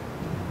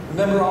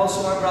 Remember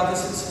also our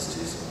brothers and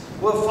sisters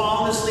who have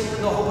fallen asleep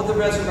in the hope of the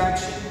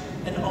resurrection,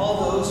 and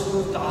all those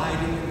who have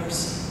died in your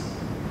mercy.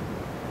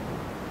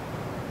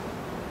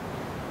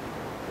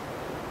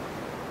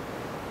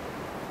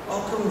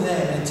 Welcome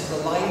them into the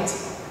light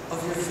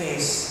of your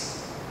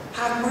face.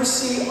 Have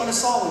mercy on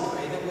us all, we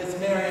pray, that with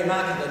Mary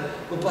Immaculate,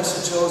 with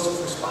Blessed Joseph,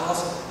 her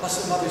spouse,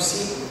 Blessed Mother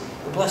Seton,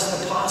 the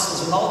blessed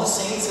apostles, and all the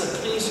saints that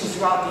please you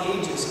throughout the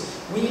ages,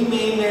 we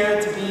may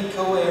merit to be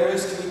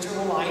co-heirs to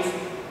eternal life.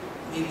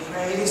 We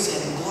praise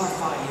and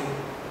glorify you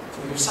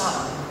for your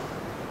Son,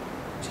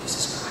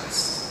 Jesus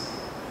Christ.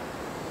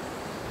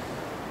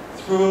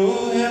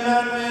 Through him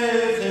and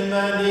with him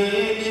and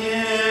in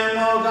him,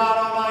 O God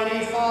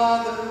Almighty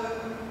Father,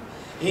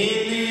 in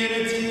the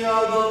unity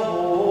of the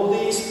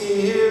Holy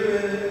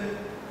Spirit,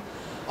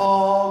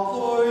 all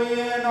glory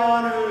and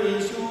honor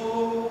is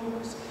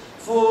yours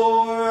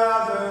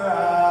forever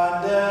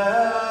and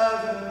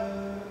ever.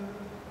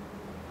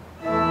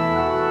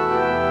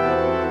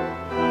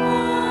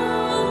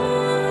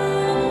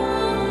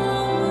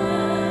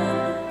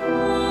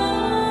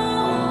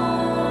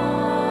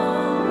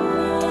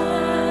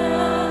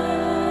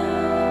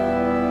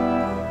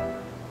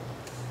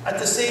 At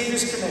the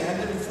Savior's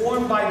command,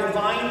 informed by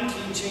divine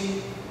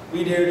teaching,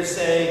 we dare to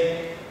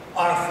say,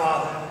 Our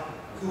Father,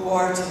 who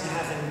art in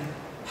heaven,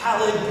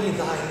 hallowed be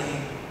thy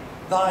name.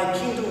 Thy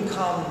kingdom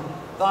come,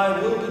 thy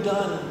will be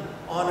done,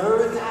 on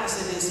earth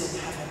as it is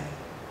in heaven.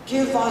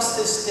 Give us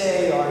this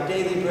day our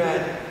daily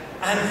bread,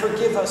 and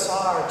forgive us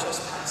our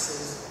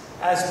trespasses,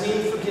 as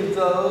we forgive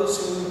those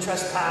who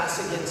trespass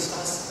against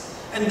us.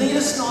 And lead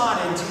us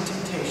not into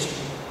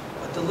temptation,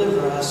 but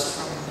deliver us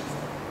from evil.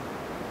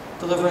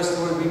 Deliver us,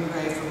 Lord, we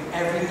pray, from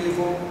every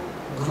evil.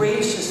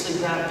 Graciously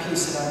grant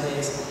peace in our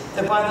days,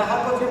 that by the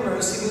help of your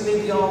mercy we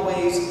may be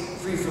always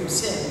free from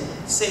sin,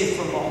 safe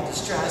from all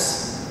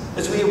distress,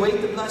 as we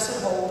await the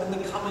blessed hope and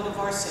the coming of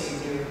our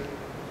Savior,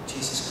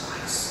 Jesus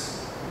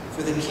Christ.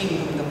 For the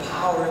kingdom, the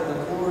power, and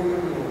the glory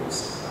are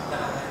yours,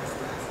 now and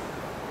forever.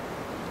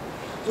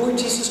 Lord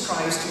Jesus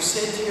Christ, who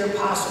said to your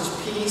apostles,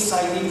 "Peace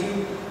I leave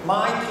you,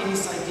 my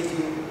peace I give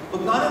you,"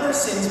 look not on our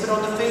sins, but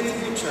on the faith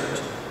of your church,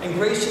 and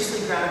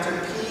graciously grant her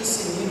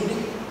peace and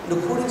unity in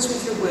accordance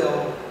with your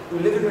will, who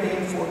live and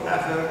reign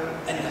forever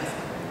and ever.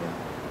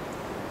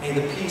 May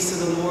the peace of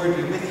the Lord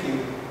be with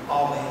you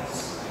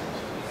always.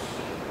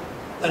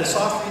 Let us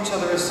offer each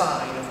other a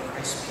sign of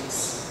Christ's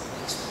peace.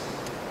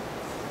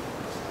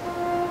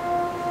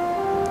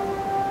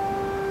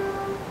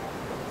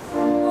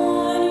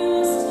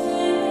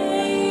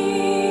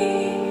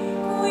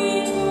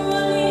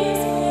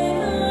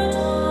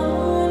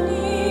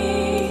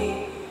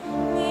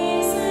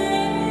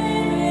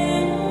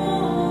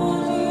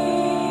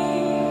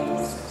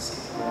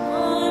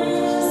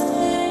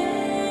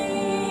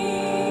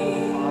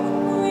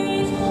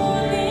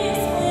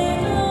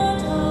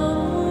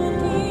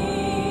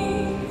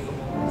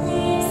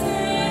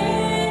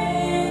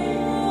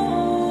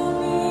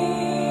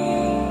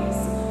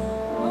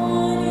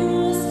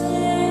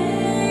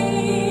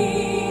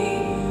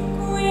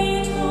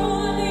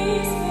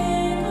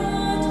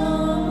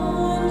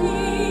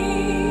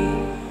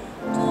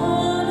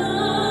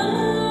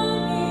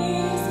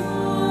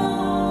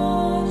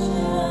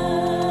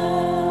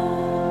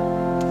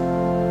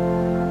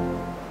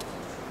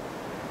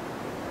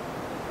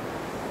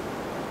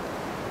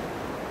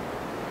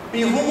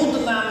 Behold the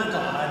Lamb of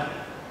God,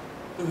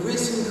 the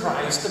risen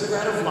Christ, the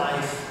bread of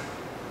life.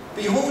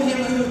 Behold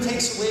him who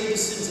takes away the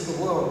sins of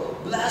the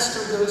world. Blessed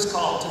are those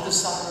called to the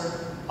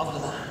supper of the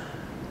Lamb.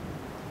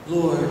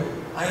 Lord,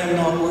 I am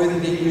not worthy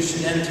that you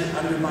should enter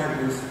under my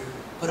roof,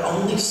 but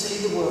only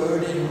say the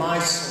word, and my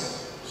soul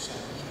shall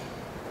be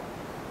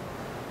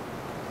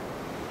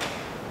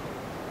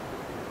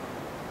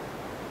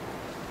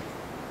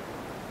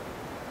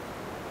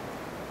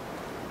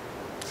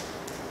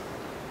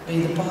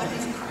healed. May the body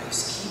of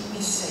Christ keep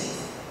me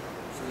safe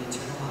for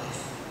eternal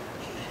life.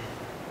 Amen.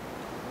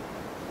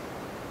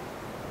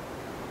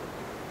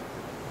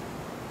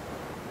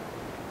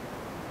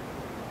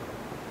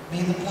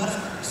 May the blood of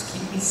Christ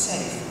keep me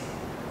safe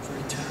for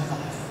eternal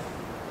life.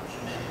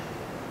 Amen.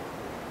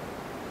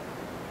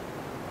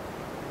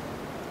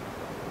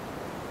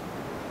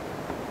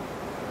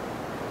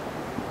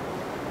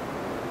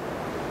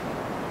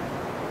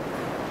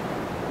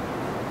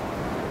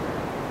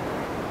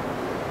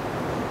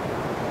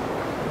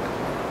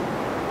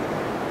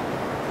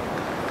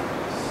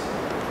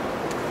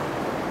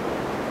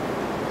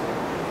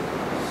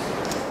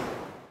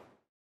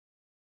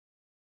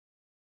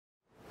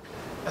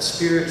 A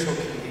spiritual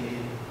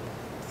communion.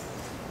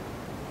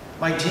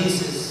 My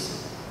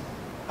Jesus,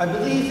 I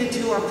believe that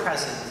you are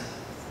present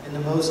in the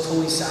most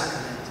holy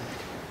sacrament.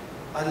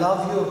 I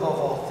love you above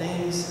all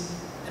things,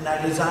 and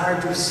I desire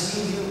to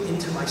receive you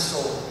into my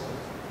soul.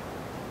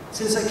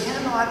 Since I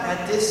cannot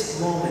at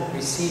this moment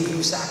receive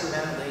you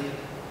sacramentally,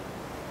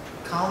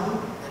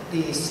 come at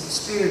least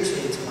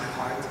spiritually to my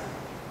heart.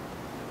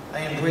 I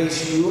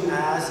embrace you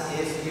as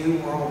if you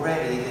were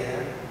already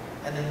there,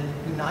 and then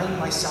unite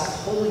myself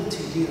wholly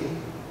to you.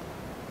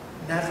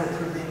 Never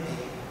permit me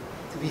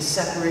to be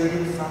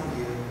separated from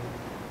you.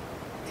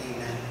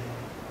 Amen.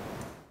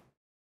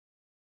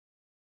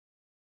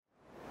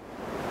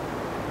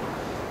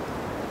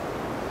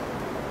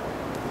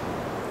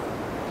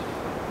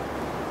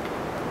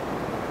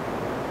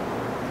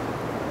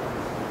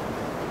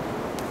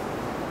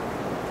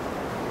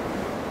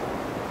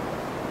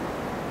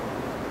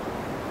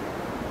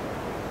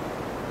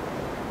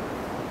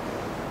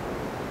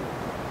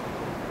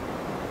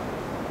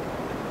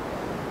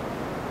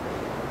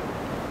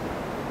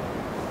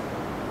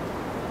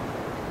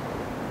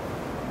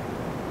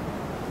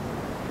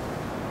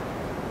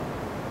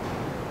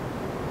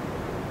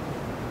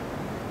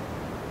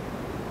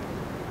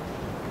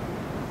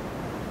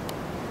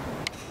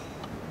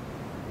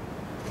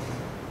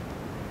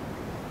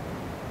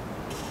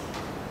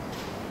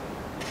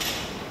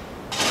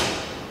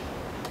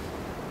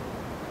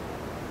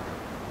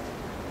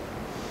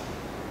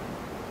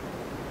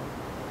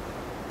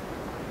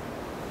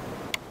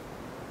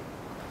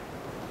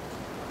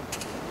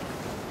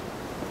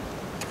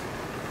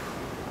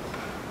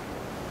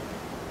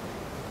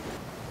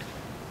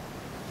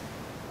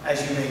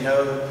 As you may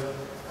know,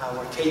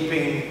 we're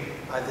taping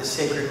the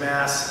Sacred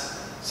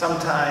Mass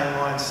sometime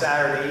on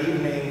Saturday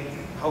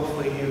evening.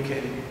 Hopefully you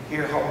can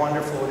hear how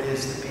wonderful it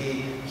is to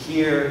be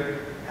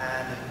here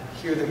and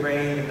hear the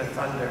rain and the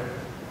thunder.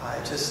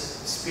 It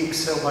just speaks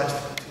so much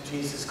to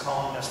Jesus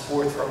calling us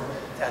forth from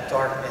that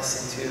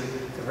darkness into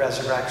the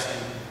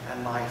resurrection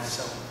and life.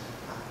 So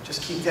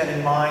just keep that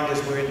in mind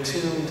as we're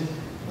entombed.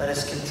 Let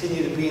us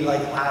continue to be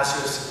like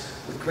Lazarus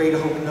with great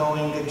hope,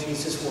 knowing that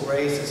Jesus will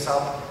raise us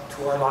up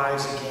to our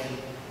lives again,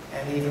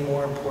 and even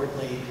more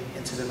importantly,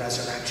 into the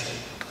resurrection.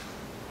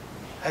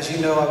 As you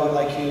know, I would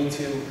like you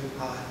to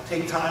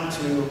take time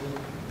to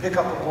pick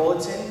up a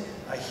bulletin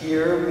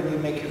here when you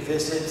make your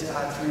visit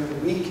through the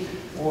week,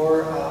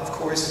 or of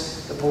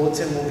course, the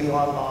bulletin will be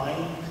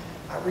online.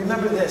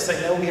 Remember this,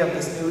 I know we have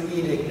this new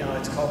edict now,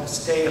 it's called the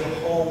Stay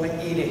Home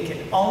Edict. You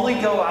can only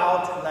go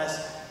out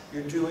unless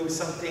you're doing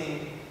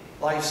something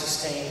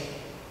life-sustaining.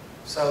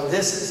 So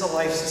this is a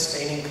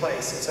life-sustaining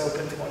place. It's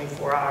open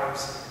 24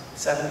 hours,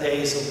 7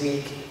 days a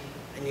week,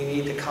 and you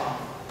need to come.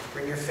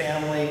 Bring your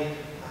family.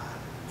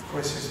 Of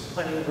course, there's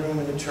plenty of room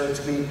in the church.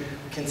 We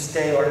can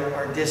stay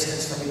our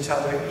distance from each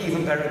other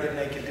even better than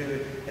they could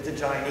do at the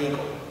Giant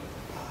Eagle.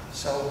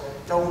 So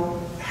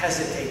don't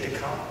hesitate to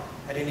come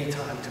at any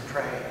time to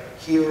pray,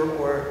 here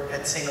or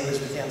at St.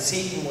 Elizabeth Ann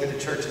Seton, where the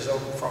church is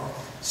open from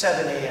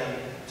 7 a.m.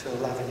 to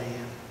 11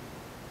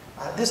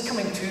 a.m. This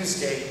coming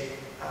Tuesday,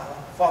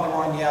 Father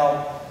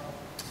Roniel,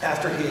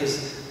 after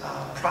his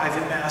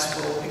private Mass,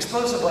 will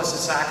expose the Blessed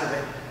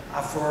Sacrament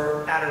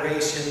for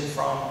adoration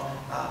from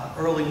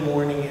early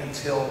morning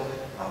until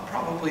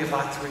probably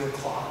about 3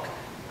 o'clock.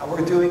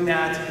 We're doing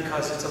that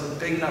because it's a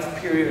big enough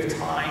period of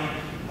time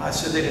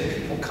so that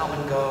if people come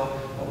and go,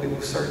 we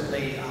will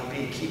certainly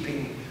be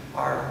keeping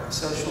our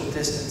social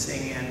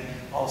distancing and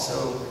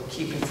also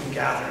keeping from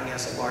gathering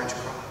as a large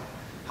crowd.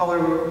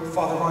 However,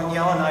 Father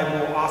Roniel and I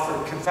will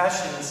offer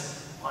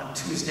confessions on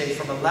Tuesday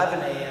from 11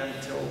 a.m.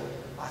 till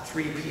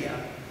 3 p.m.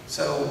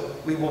 So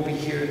we will be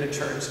here in the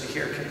church to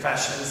hear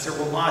confessions. There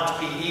will not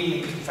be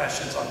evening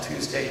confessions on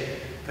Tuesday,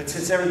 but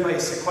since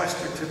everybody's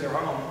sequestered to their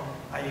home,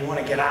 you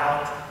want to get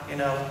out,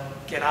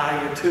 get out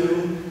of your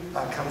tomb,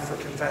 come for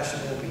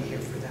confession. We'll be here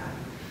for that.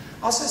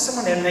 Also,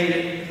 someone had made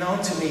it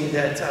known to me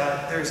that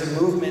there's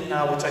a movement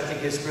now, which I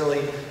think is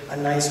really a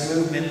nice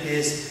movement,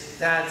 is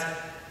that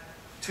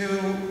to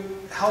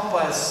help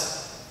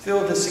us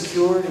feel the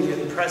security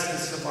and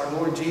presence of our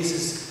Lord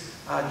Jesus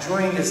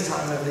during this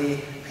time of the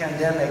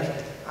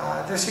pandemic,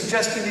 they're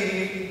suggesting that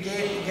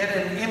you get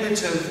an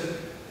image of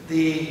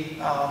the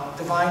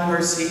Divine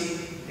Mercy,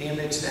 the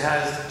image that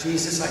has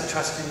Jesus, I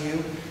trust in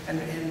you,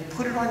 and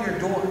put it on your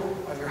door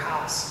of your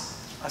house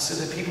so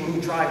that people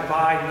who drive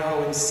by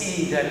know and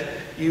see that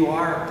you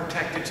are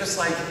protected. Just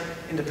like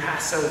in the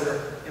Passover,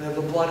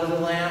 the blood of the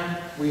Lamb,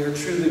 we are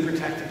truly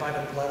protected by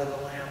the blood of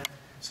the Lamb,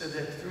 so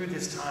that through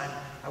this time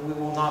we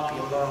will not be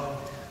alone.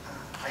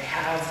 I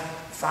have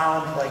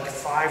found like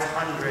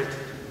 500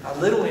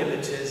 little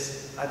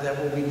images that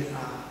will be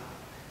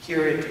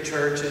here at the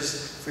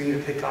churches for you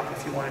to pick up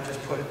if you want to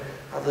just put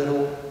a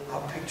little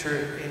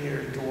picture in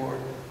your door,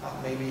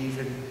 maybe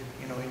even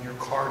in your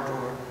car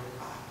door.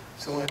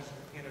 So when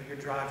you're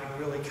driving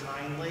really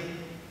kindly,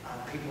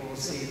 people will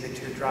see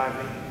that you're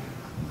driving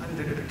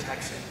under the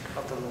protection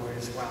of the Lord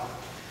as well.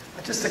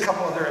 Just a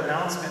couple other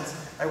announcements.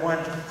 I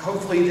want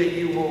hopefully that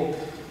you will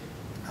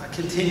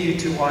continue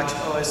to watch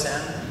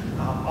OSN,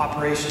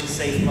 Operation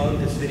Safe Mode.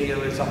 This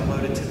video is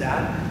uploaded to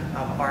that.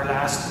 Our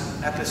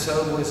last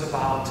episode was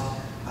about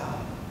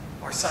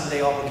our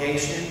Sunday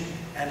obligation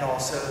and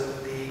also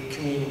the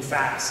communion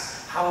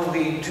fast. How are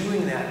we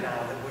doing that now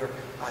that we're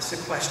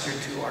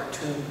sequestered to our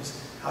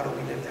tombs? How do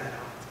we live that out?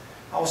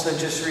 Also,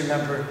 just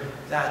remember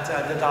that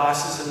the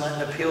Diocesan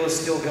Lenten Appeal is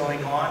still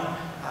going on.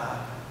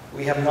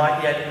 We have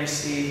not yet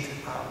received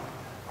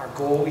our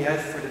goal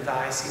yet for the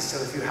diocese,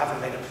 so if you haven't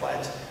made a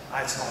pledge,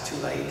 it's not too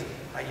late.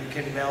 You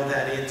can mail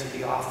that into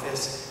the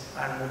office,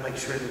 and we'll make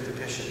sure that the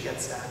bishop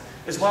gets that.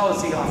 As well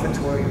as the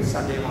offertory,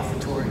 Sunday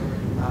offertory.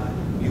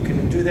 You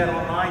can do that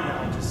online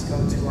now. Just go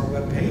to our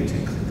webpage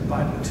and click the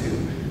button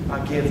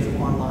to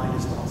give online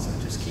as well. So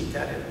just keep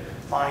that in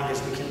mind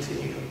as we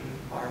continue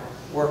our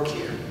work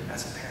here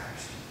as a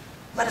parish.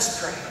 Let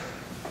us pray.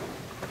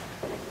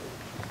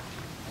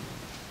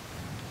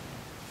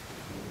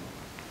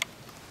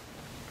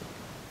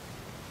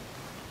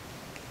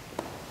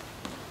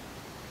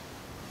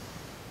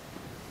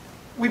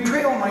 We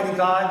pray, Almighty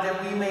God,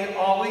 that we may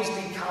always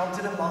be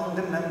counted among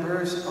the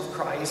members of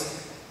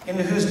Christ, in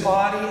whose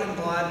body and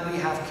blood we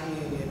have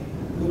communion,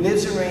 who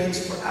lives and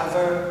reigns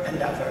forever and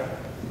ever.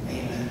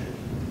 Amen.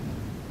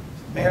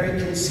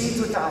 Mary, conceived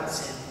without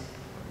sin.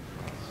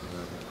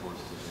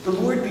 The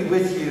Lord be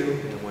with you.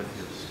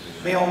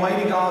 May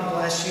Almighty God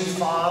bless you,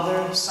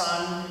 Father,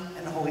 Son,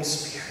 and Holy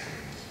Spirit.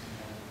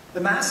 The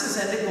Mass is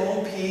ended.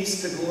 Go in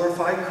peace to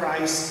glorify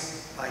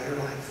Christ by your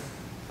life.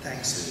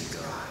 Thanks be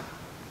to God.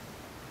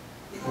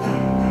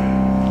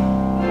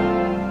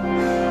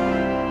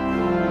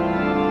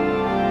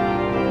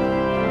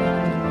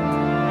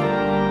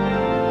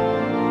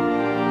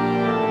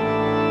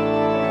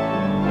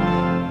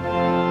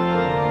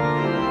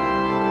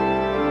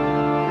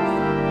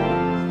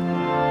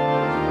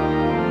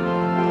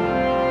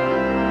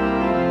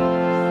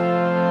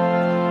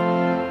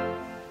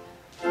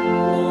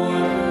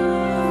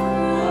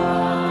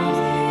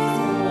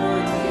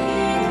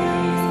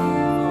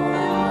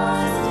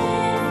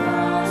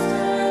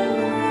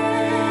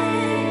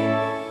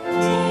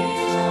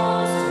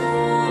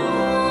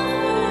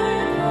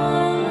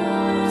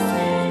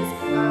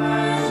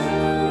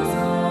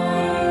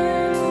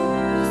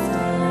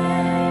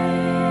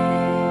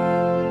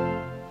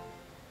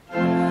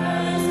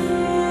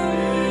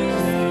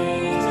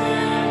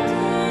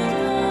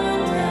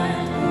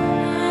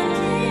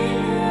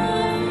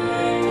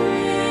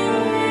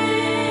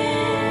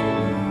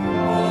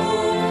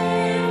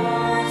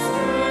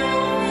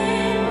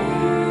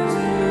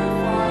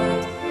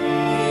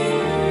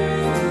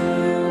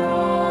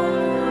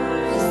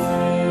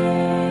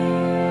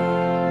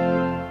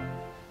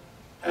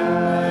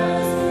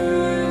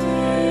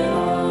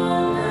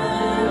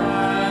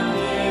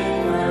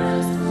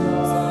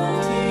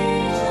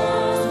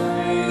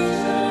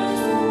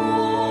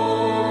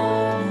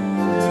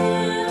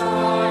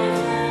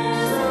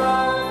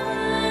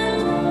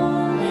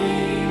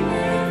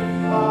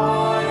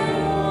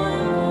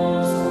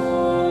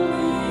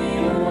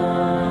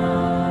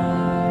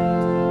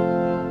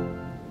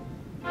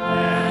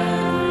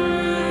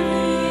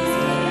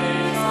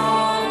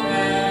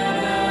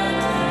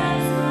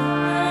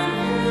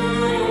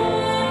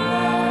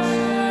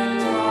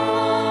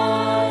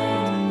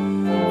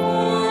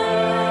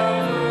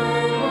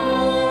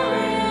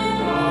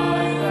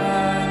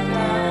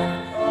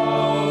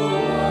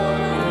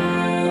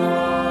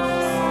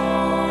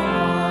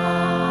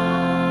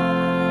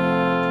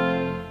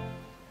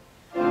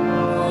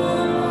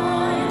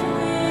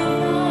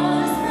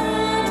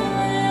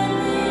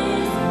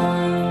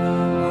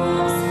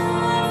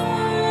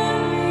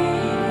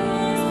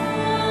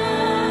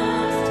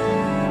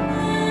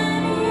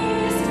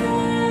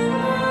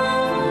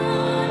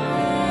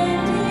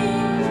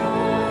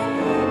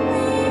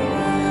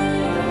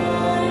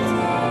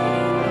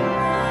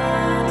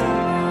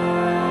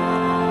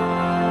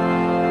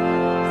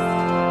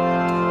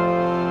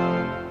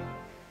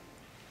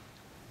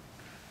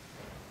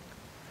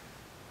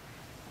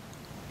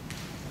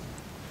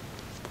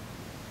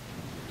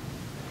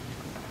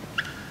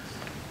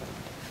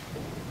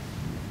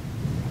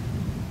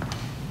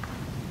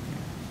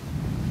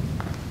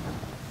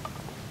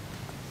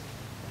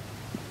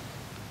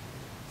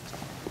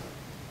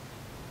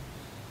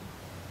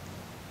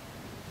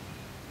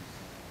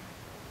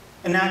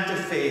 An act of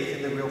faith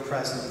in the real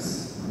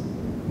presence.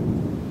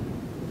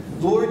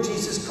 Lord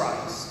Jesus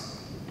Christ,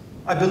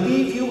 I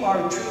believe you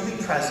are truly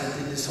present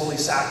in this holy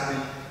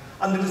sacrament,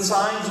 under the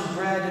signs of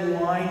bread and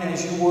wine,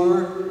 as you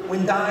were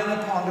when dying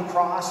upon the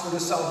cross for the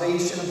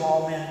salvation of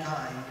all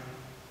mankind,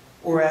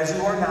 or as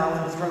you are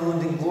now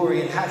enthroned in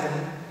glory in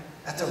heaven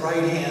at the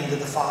right hand of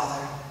the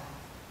Father.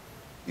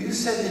 You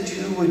said that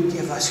you would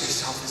give us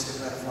yourself as the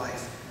bread of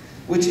life,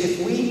 which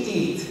if we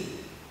eat,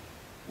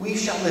 we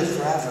shall live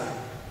forever.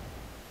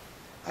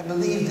 I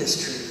believe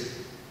this truth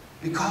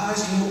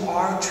because you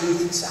are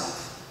truth itself.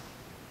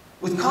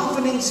 With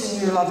confidence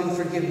in your loving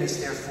forgiveness,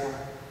 therefore,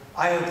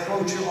 I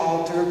approach your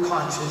altar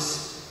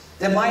conscious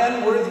that my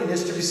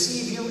unworthiness to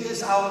receive you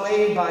is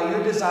outweighed by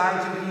your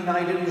desire to be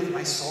united with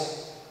my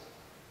soul.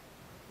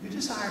 You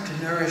desire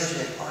to nourish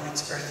it on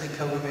its earthly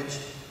pilgrimage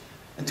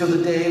until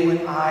the day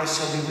when I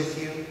shall be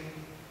with you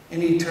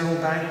in eternal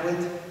banquet,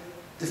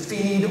 to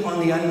feed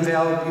on the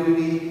unveiled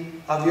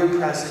beauty of your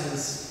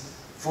presence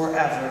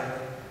forever.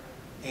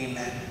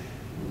 Amen.